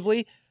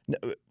offensively.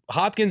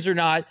 Hopkins or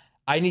not,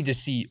 I need to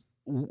see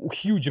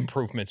huge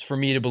improvements for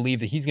me to believe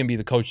that he's going to be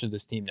the coach of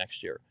this team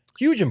next year.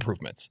 Huge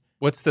improvements.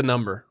 What's the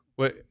number?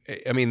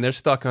 I mean, they're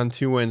stuck on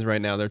 2 wins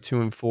right now. They're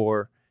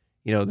 2-4.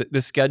 You know,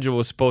 the schedule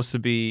was supposed to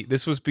be.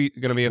 This was going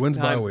to be a wins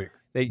time. Bye week.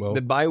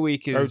 The bye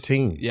week is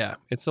 13. Yeah,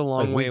 it's a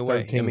long way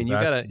away. 13. I mean, you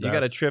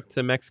got a trip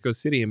to Mexico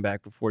City and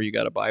back before you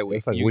got a bye week.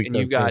 It's like week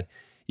 13.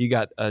 You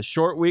got a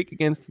short week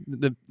against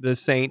the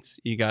Saints.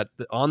 You got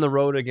on the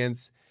road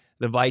against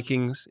the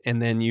Vikings, and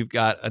then you've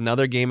got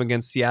another game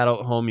against Seattle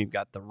at home. You've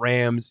got the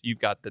Rams. You've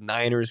got the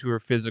Niners, who are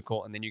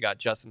physical, and then you got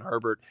Justin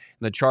Herbert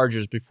and the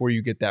Chargers before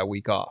you get that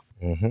week off.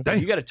 Mm-hmm.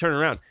 You got to turn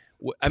around.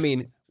 I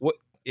mean, what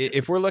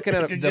if we're looking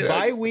at the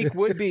bye week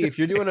would be if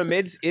you're doing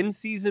a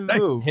in-season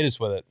move? Hit us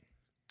with it.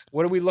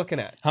 What are we looking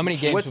at? How many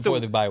games before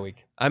the bye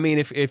week? I mean,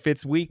 if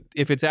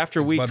it's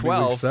after week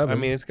 12, I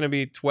mean, it's going to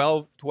be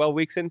 12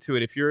 weeks into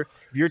it. If you're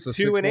So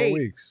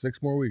 2-8,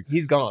 6 more weeks.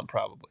 he's gone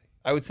probably.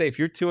 I would say if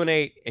you're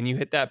 2-8 and you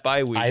hit that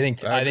bye week, I think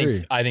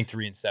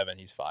 3-7,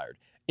 he's fired.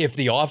 If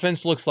the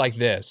offense looks like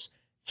this,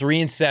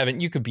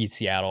 3-7, you could beat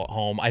Seattle at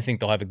home. I think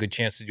they'll have a good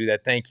chance to do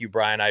that. Thank you,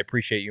 Brian. I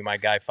appreciate you, my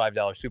guy.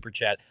 $5 super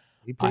chat.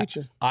 You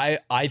preaching.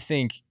 I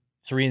think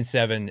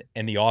 3-7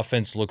 and the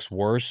offense looks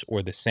worse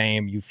or the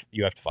same,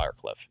 you have to fire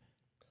Cliff.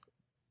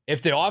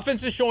 If the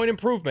offense is showing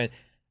improvement,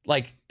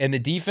 and the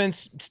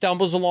defense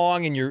stumbles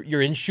along and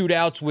you're in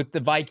shootouts with the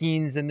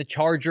Vikings and the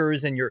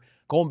Chargers and you're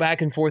going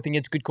back and forth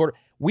against good quarter.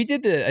 We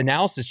did the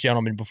analysis,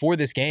 gentlemen, before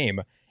this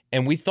game,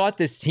 and we thought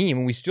this team,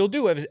 and we still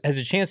do, has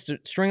a chance to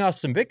string off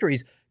some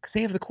victories because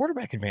they have the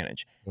quarterback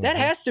advantage. Mm-hmm. That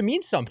has to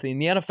mean something in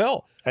the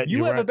NFL.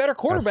 You have a better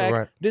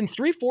quarterback than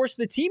 3/4 of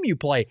the team you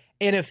play.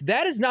 And if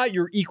that is not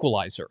your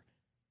equalizer,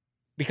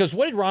 because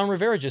what did Ron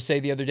Rivera just say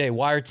the other day?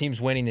 Why are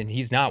teams winning and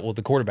he's not? Well,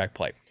 the quarterback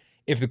play.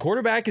 If the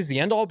quarterback is the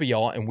end-all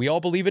be-all, and we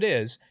all believe it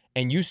is,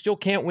 and you still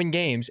can't win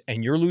games,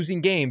 and you're losing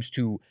games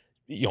to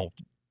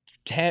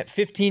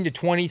 15 to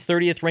 20,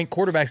 30th ranked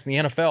quarterbacks in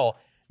the NFL,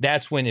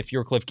 that's when, if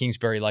you're Cliff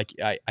Kingsbury,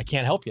 I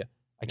can't help you.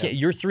 I can't.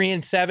 You're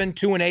 3-7,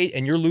 2-8,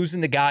 and you're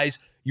losing the guys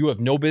you have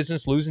no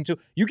business losing to.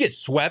 You get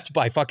swept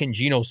by fucking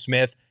Geno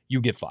Smith,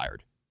 you get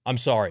fired. I'm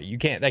sorry. You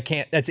can't.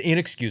 That's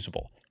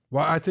inexcusable.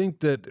 Well, I think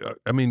that,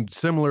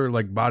 similar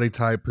body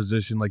type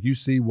position, you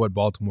see what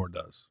Baltimore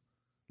does,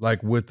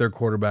 with their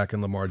quarterback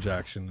and Lamar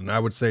Jackson. And I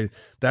would say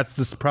that's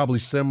this probably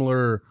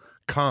similar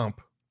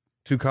comp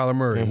to Kyler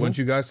Murray, wouldn't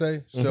you guys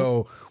say? Mm-hmm.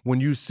 So when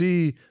you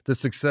see the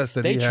success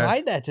that they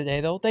tried that today,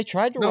 though. They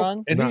tried to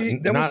run. And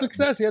that was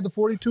success. He had the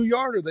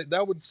 42-yarder.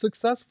 That was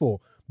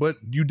successful. But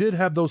you did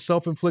have those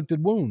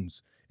self-inflicted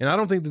wounds. And I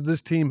don't think that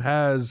this team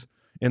has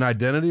an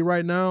identity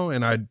right now.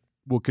 And I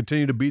will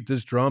continue to beat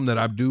this drum that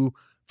I do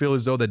feel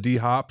as though that D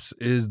Hops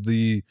is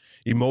the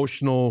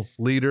emotional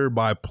leader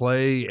by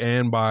play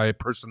and by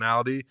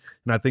personality.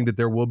 And I think that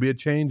there will be a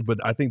change. But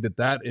I think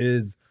that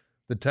is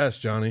the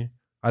test, Johnny.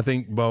 I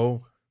think,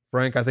 Bo,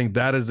 Frank, I think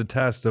that is the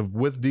test of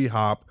with D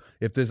Hop.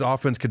 If this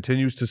offense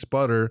continues to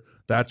sputter,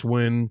 that's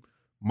when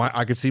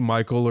I could see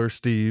Michael or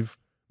Steve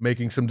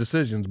making some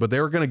decisions. But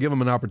they were going to give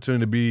him an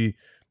opportunity to be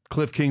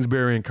Cliff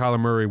Kingsbury and Kyler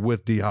Murray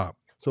with D Hop.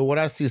 So what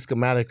I see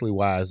schematically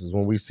wise is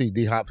when we see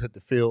D Hop hit the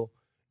field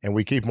and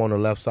we keep him on the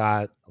left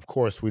side, of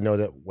course we know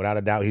that without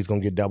a doubt he's going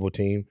to get double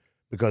teamed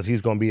because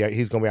he's going to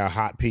be our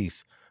hot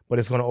piece. But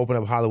it's going to open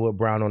up Hollywood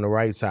Brown on the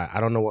right side. I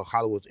don't know what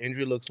Hollywood's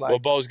injury looks like. Well,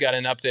 Bo's got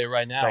an update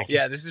right now.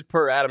 Yeah, this is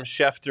per Adam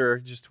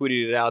Schefter. Just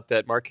tweeted it out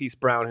that Marquise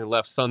Brown, who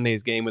left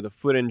Sunday's game with a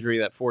foot injury,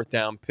 that 4th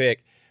down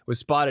pick, was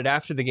spotted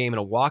after the game in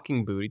a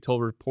walking boot. He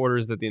told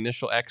reporters that the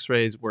initial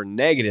x-rays were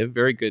negative.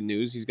 Very good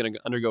news. He's going to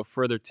undergo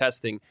further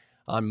testing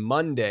on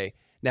Monday.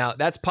 Now,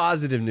 that's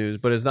positive news,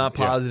 but it's not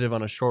positive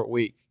on a short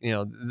week.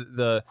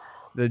 The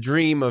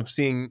dream of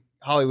seeing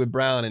Hollywood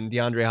Brown and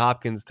DeAndre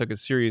Hopkins took a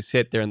serious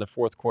hit there in the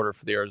 4th quarter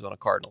for the Arizona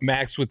Cardinals.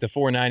 Max with the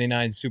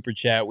 $4.99 super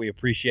chat. We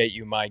appreciate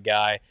you, my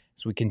guy,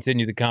 as we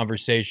continue the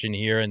conversation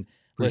here. And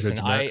listen,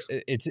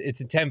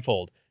 it's a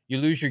tenfold. You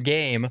lose your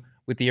game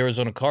with the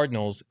Arizona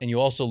Cardinals, and you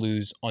also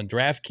lose on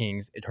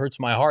DraftKings. It hurts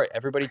my heart.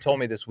 Everybody told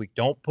me this week,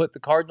 don't put the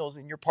Cardinals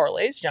in your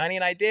parlays, Johnny,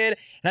 and I did.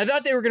 And I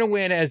thought they were going to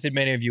win, as did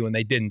many of you, and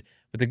they didn't.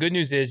 But the good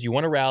news is you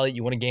want to rally,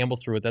 you want to gamble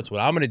through it. That's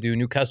what I'm going to do.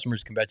 New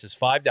customers can bet just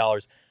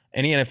 $5.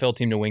 Any NFL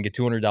team to win, get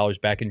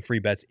 $200 back in free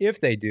bets if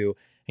they do.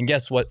 And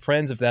guess what,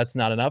 friends? If that's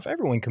not enough,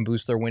 everyone can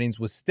boost their winnings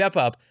with Step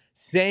Up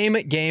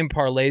same-game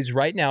parlays.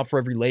 Right now, for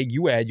every leg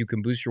you add, you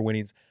can boost your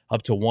winnings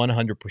up to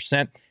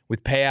 100%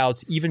 with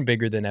payouts even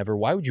bigger than ever.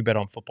 Why would you bet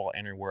on football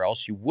anywhere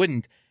else? You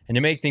wouldn't. And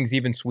to make things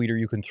even sweeter,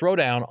 you can throw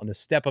down on the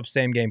Step Up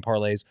same-game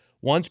parlays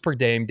once per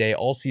day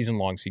all season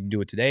long. So you can do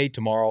it today,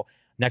 tomorrow,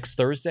 next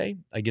Thursday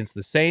against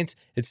the Saints.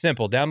 It's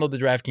simple. Download the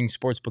DraftKings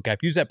Sportsbook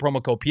app. Use that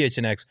promo code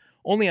PHNX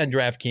only on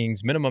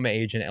DraftKings. Minimum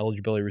age and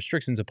eligibility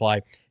restrictions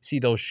apply. See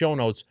those show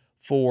notes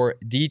for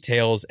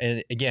details.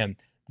 And again,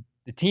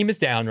 the team is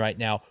down right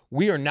now.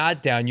 We are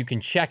not down. You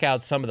can check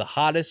out some of the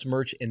hottest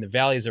merch in the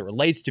Valley as it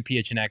relates to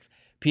PHNX.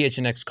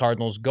 PHNX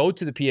Cardinals. Go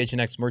to the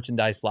PHNX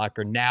merchandise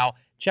locker now.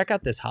 Check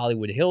out this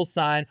Hollywood Hills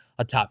sign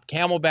atop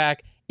Camelback.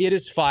 It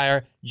is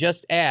fire,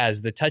 just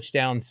as the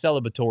touchdown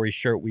celebratory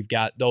shirt. We've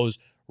got those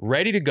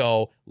ready to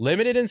go,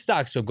 limited in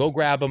stock, so go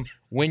grab them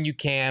when you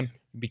can.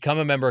 Become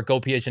a member at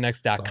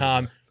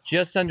gophnx.com.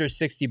 Just under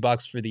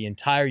 $60 for the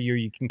entire year.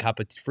 You can cop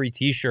a free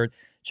t-shirt.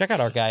 Check out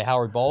our guy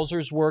Howard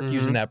Balzer's work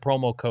using that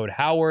promo code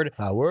Howard.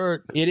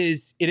 It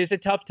is a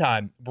tough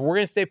time, but we're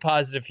going to stay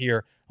positive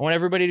here. I want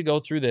everybody to go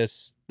through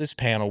this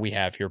panel we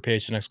have here,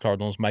 PHNX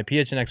Cardinals, my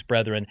PHNX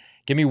brethren.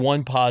 Give me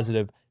one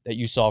positive that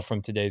you saw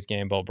from today's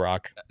game, Bo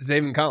Brock.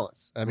 Zaven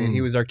Collins. I mean,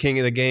 he was our king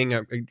of the game,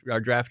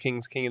 our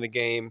DraftKings king of the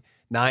game.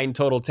 9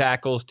 total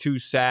tackles, 2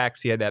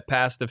 sacks. He had that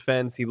pass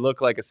defense. He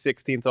looked like a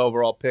 16th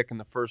overall pick in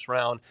the first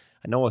round.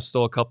 I know I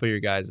stole a couple of your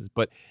guys',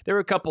 but there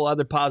were a couple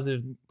other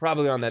positives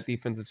probably on that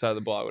defensive side of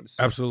the ball, I would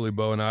assume. Absolutely,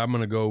 Bo. And I'm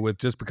going to go with,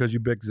 just because you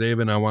picked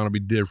Zaven, I want to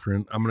be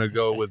different. I'm going to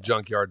go with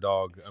Junkyard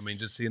Dog. I mean,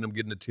 just seeing him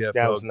getting the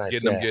TFL, nice.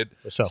 getting him get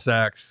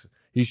sacks.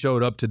 He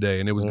showed up today,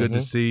 and it was good to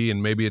see.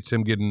 And maybe it's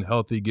him getting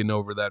healthy, getting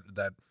over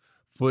that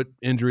foot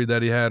injury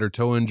that he had or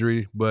toe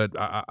injury. But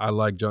I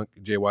like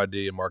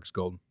JYD and Marcus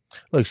Golden.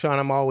 Look, Sean,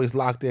 I'm always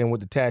locked in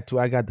with the tattoo.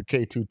 I got the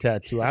K2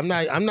 tattoo. I'm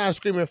not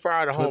screaming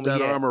fire to home Put that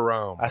yet. arm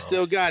around, bro. I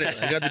still got it.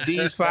 I got the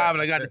Ds5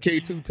 and I got the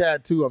K2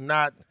 tattoo. I'm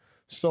not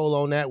sold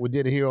on that. We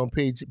did it here on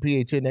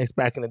PHNX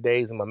back in the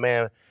days, and my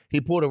man,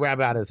 he pulled a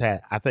rabbit out of his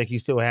hat. I think he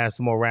still has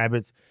some more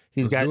rabbits.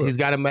 He's got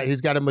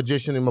a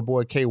magician in my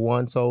boy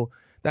K1. So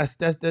that's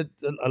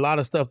a lot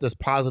of stuff that's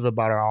positive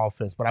about our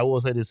offense. But I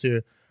will say this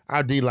here: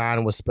 our D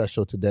line was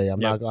special today. Our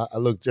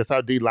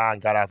D line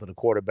got after the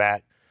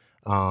quarterback.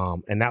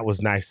 And that was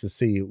nice to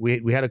see.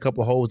 We had a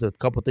couple holes, a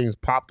couple things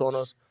popped on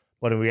us,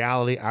 but in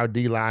reality, our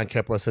D-line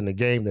kept us in the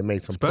game. They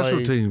made some special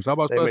plays. teams. How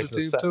about special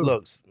teams too?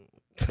 Look,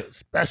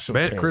 special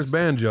teams. Chris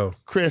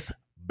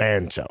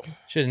Banjo.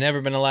 Should have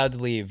never been allowed to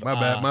leave.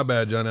 My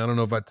bad, Johnny. I don't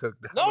know if I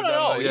took that. No.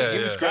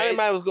 He was great.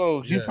 Was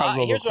going. Here's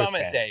what I'm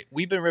going to say.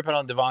 We've been ripping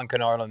on Devon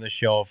Kennard on this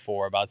show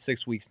for about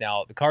 6 weeks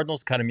now. The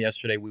Cardinals cut him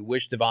yesterday. We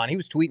wish Devon. He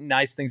was tweeting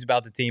nice things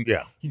about the team.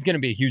 Yeah. He's going to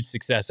be a huge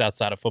success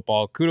outside of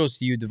football. Kudos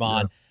to you,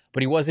 Devon. Yeah.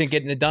 But he wasn't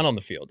getting it done on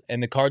the field.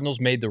 And the Cardinals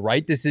made the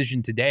right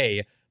decision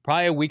today,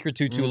 probably a week or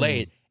two too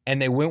late,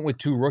 and they went with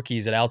 2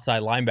 rookies at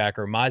outside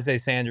linebacker, Myjai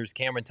Sanders,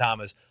 Cameron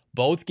Thomas,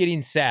 both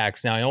getting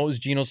sacks. Now, I know it was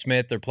Geno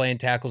Smith. They're playing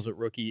tackles at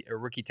rookie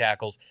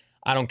tackles.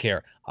 I don't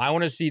care. I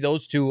want to see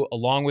those 2,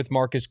 along with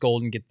Marcus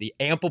Golden, get the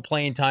ample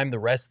playing time the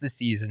rest of the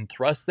season,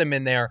 thrust them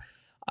in there.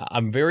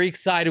 I'm very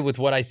excited with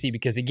what I see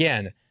because,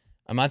 again,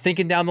 I'm not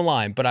thinking down the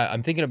line, but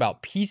I'm thinking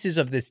about pieces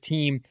of this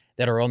team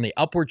that are on the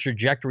upward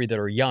trajectory that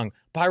are young.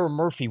 Byron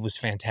Murphy was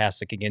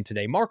fantastic again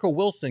today. Marco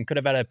Wilson could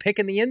have had a pick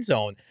in the end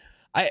zone.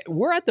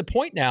 We're at the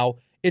point now,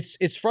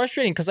 it's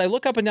frustrating because I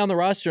look up and down the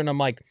roster and I'm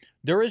like,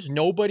 there is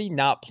nobody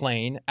not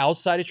playing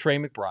outside of Trey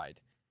McBride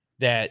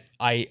that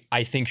I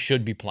think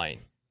should be playing.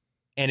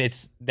 And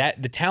it's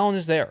that the talent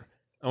is there.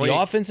 The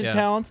offensive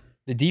talent,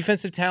 the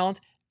defensive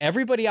talent,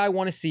 everybody I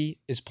want to see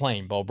is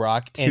playing, Bo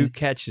Brock. 2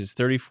 catches,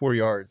 34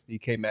 yards,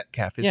 DK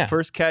Metcalf. His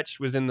first catch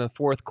was in the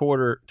fourth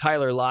quarter.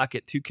 Tyler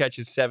Lockett, 2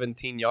 catches,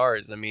 17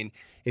 yards. I mean,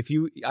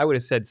 I would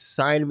have said,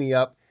 sign me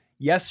up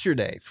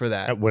yesterday for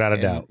that. Without a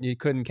doubt. You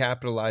couldn't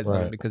capitalize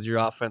on it because your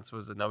offense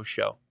was a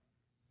no-show.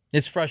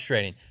 It's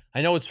frustrating.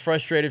 I know it's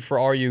frustrated for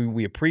RU.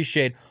 We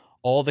appreciate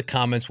all the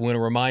comments. We want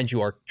to remind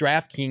you, our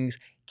DraftKings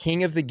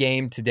king of the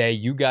game today,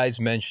 you guys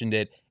mentioned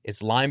it.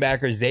 It's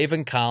linebacker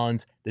Zaven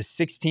Collins, the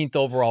 16th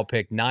overall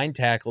pick, 9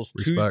 tackles,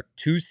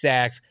 2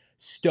 sacks,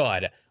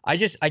 stud. I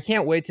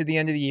can't wait to the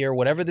end of the year,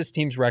 whatever this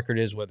team's record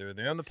is, whether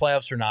they're in the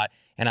playoffs or not,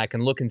 and I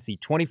can look and see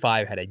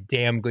 25 had a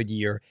damn good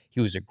year. He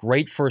was a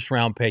great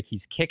first-round pick.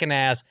 He's kicking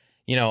ass.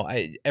 You know,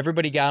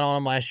 everybody got on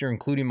him last year,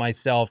 including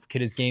myself.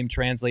 Could his game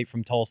translate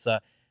from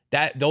Tulsa?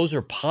 Those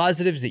are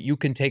positives that you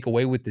can take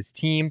away with this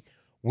team.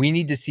 We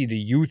need to see the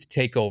youth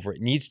take over.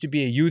 It needs to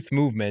be a youth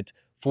movement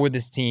for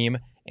this team.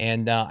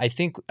 And I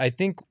think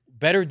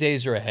better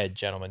days are ahead,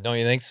 gentlemen. Don't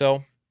you think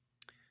so?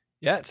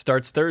 Yeah, it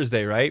starts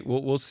Thursday, right?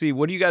 We'll see.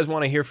 What do you guys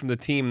want to hear from the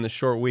team in the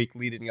short week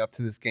leading up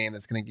to this game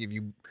that's going to give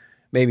you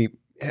maybe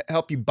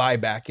help you buy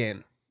back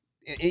in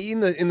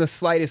the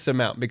slightest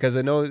amount? Because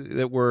I know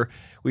that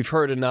we've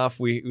heard enough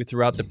we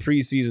throughout the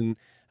preseason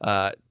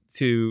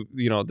to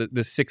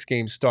the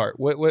 6-game start.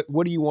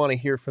 What do you want to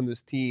hear from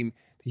this team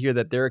to hear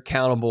that they're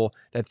accountable,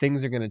 that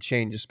things are going to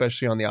change,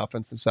 especially on the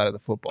offensive side of the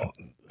football?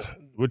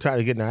 We're tired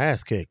of getting our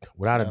ass kicked,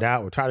 without a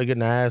doubt. We're tired of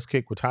getting our ass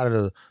kicked. We're tired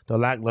of the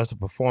lackluster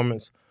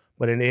performance.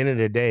 But at the end of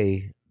the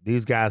day,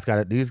 these guys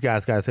got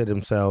to say to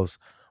themselves,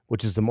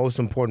 which is the most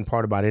important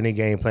part about any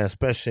game plan,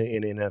 especially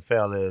in the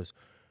NFL, is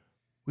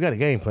we got a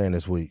game plan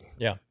this week.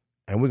 Yeah.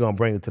 And we're going to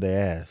bring it to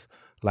their ass.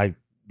 Like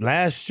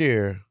last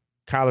year,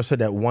 Kyler said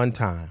that one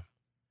time,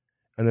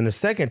 And then the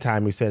second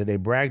time he said it, they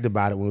bragged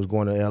about it when he was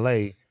going to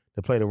L.A.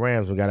 to play the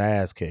Rams and got our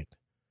ass kicked.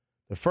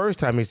 The first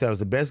time he said it was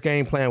the best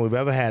game plan we've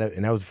ever had,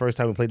 and that was the first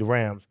time we played the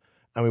Rams,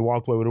 and we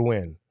walked away with a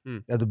win.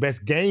 That's the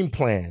best game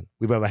plan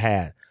we've ever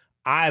had,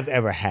 I've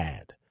ever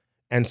had.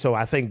 And so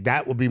I think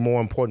that would be more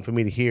important for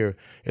me to hear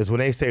is when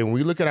they say, when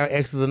we look at our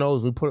X's and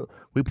O's, we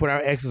put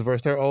our X's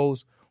versus their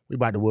O's, we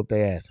about to whoop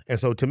their ass. And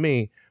so to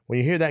me, when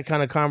you hear that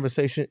kind of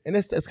conversation, and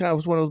that's kind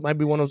of one of those, might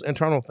be one of those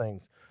internal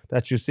things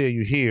that you see or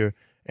you hear.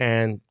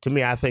 And to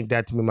me, I think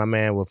that to me, my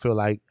man will feel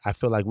like, I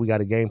feel like we got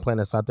a game plan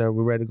that's out there.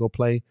 We're ready to go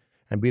play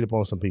and beat up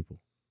on some people.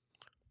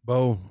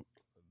 Bo,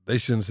 they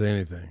shouldn't say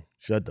anything.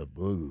 Shut the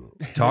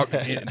fuck up. Talk.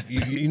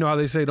 You know how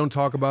they say, don't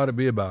talk about it,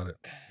 be about it.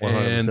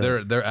 100%.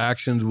 And their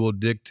actions will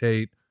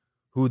dictate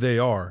who they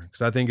are.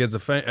 Because I think as a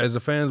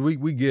fans,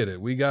 we get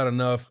it. We got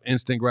enough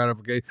instant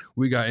gratification.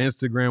 We got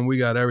Instagram. We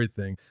got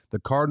everything. The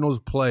Cardinals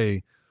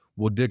play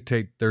will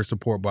dictate their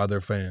support by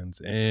their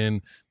fans.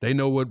 And they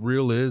know what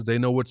real is. They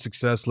know what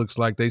success looks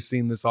like. They've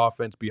seen this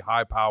offense be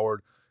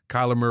high-powered.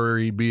 Kyler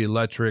Murray be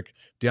electric.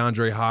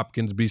 DeAndre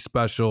Hopkins be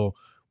special.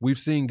 We've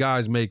seen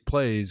guys make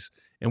plays,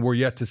 and we're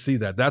yet to see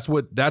that. That's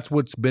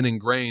what's been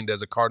ingrained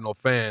as a Cardinal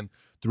fan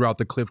throughout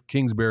the Cliff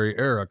Kingsbury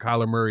era,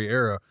 Kyler Murray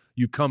era.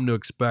 You've come to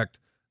expect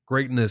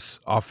greatness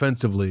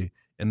offensively,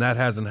 and that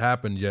hasn't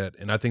happened yet.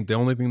 And I think the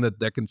only thing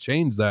that can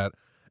change that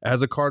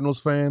as a Cardinals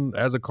fan,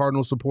 as a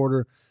Cardinals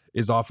supporter,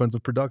 is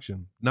offensive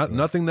production.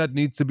 Nothing that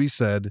needs to be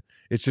said.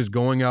 It's just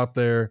going out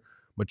there,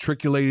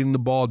 matriculating the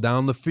ball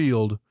down the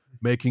field,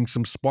 making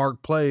some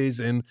spark plays,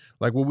 and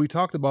like what we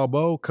talked about,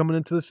 Bo, coming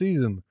into the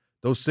season,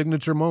 those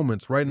signature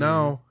moments. Right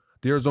now,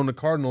 the Arizona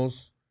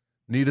Cardinals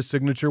need a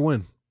signature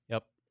win.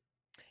 Yep.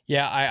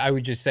 Yeah, I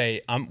would just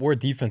say we're a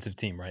defensive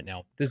team right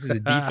now. This is a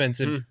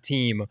defensive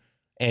team,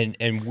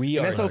 and we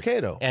are. That's okay,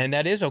 though. And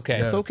that is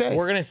okay. It's okay.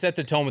 We're going to set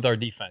the tone with our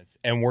defense,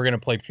 and we're going to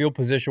play field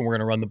position. We're going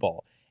to run the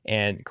ball.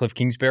 And Cliff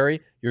Kingsbury,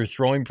 your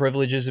throwing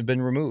privileges have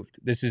been removed.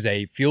 This is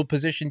a field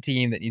position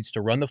team that needs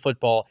to run the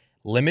football,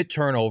 limit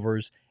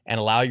turnovers, and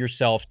allow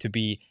yourself to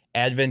be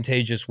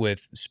advantageous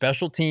with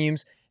special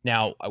teams.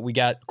 Now, we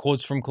got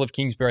quotes from Cliff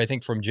Kingsbury, I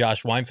think from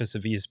Josh Weinfuss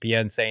of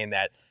ESPN, saying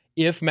that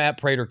if Matt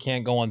Prater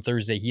can't go on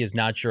Thursday, he is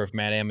not sure if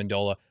Matt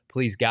Amendola,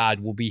 please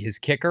God, will be his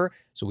kicker.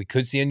 So we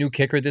could see a new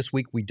kicker this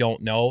week. We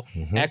don't know.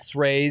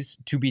 X-rays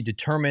to be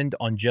determined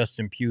on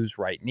Justin Pugh's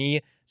right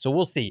knee. So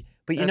we'll see.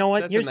 But you know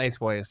what? That's a nice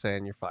way of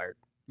saying you're fired.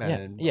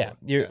 Yeah.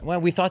 Well,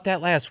 we thought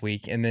that last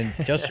week. And then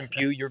Justin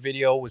Pugh, your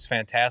video was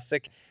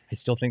fantastic. I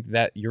still think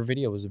that your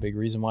video was a big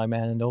reason why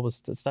Matt Amendola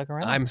was stuck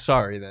around. I'm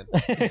sorry then.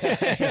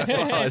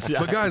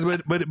 But guys,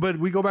 but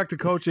we go back to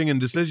coaching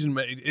and decision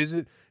making. Is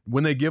it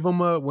when they give them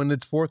when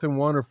it's 4th and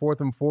 1 or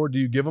 4th and 4? Do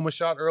you give them a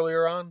shot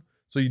earlier on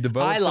so you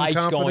develop? I some liked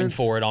confidence? going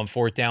for it on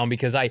 4th down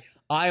because I.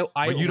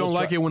 But you don't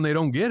like it when they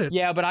don't get it.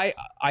 Yeah, but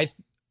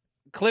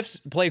Cliff's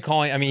play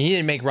calling. I mean, he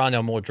didn't make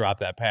Rondale Moore drop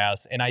that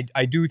pass, and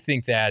I do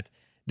think that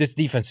this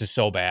defense is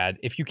so bad.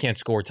 If you can't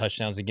score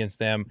touchdowns against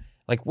them,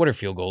 like what are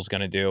field goals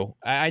going to do?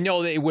 I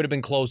know that it would have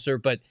been closer,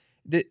 but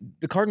the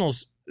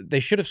Cardinals, they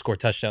should have scored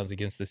touchdowns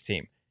against this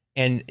team.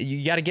 And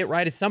you got to get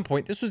right at some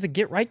point. This was a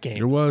get right game.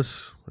 It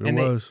was.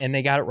 And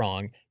they got it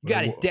wrong. You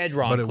got it dead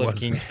wrong, Cliff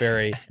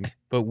Kingsbury.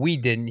 But we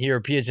didn't. Here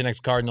at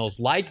PHNX Cardinals,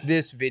 like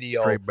this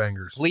video. Straight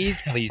bangers.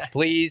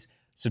 Please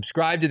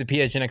subscribe to the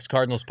PHNX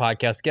Cardinals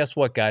podcast. Guess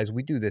what, guys?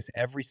 We do this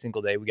every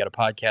single day. We got a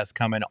podcast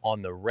coming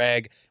on the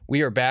reg.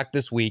 We are back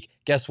this week.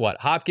 Guess what?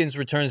 Hopkins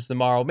returns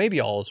tomorrow. Maybe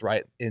all is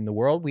right in the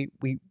world.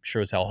 We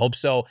sure as hell hope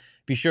so.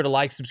 Be sure to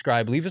like,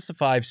 subscribe, leave us a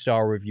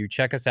 5-star review.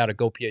 Check us out at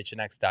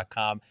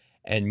gophnx.com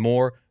and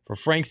more. For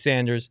Frank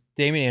Sanders,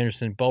 Damian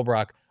Anderson, Bo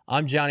Brock,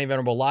 I'm Johnny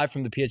Venerable, live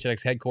from the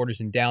PHNX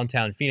headquarters in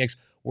downtown Phoenix.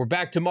 We're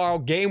back tomorrow,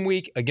 game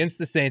week against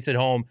the Saints at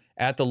home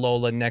at the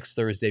Lola next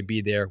Thursday.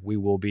 Be there. We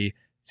will be.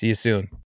 See you soon.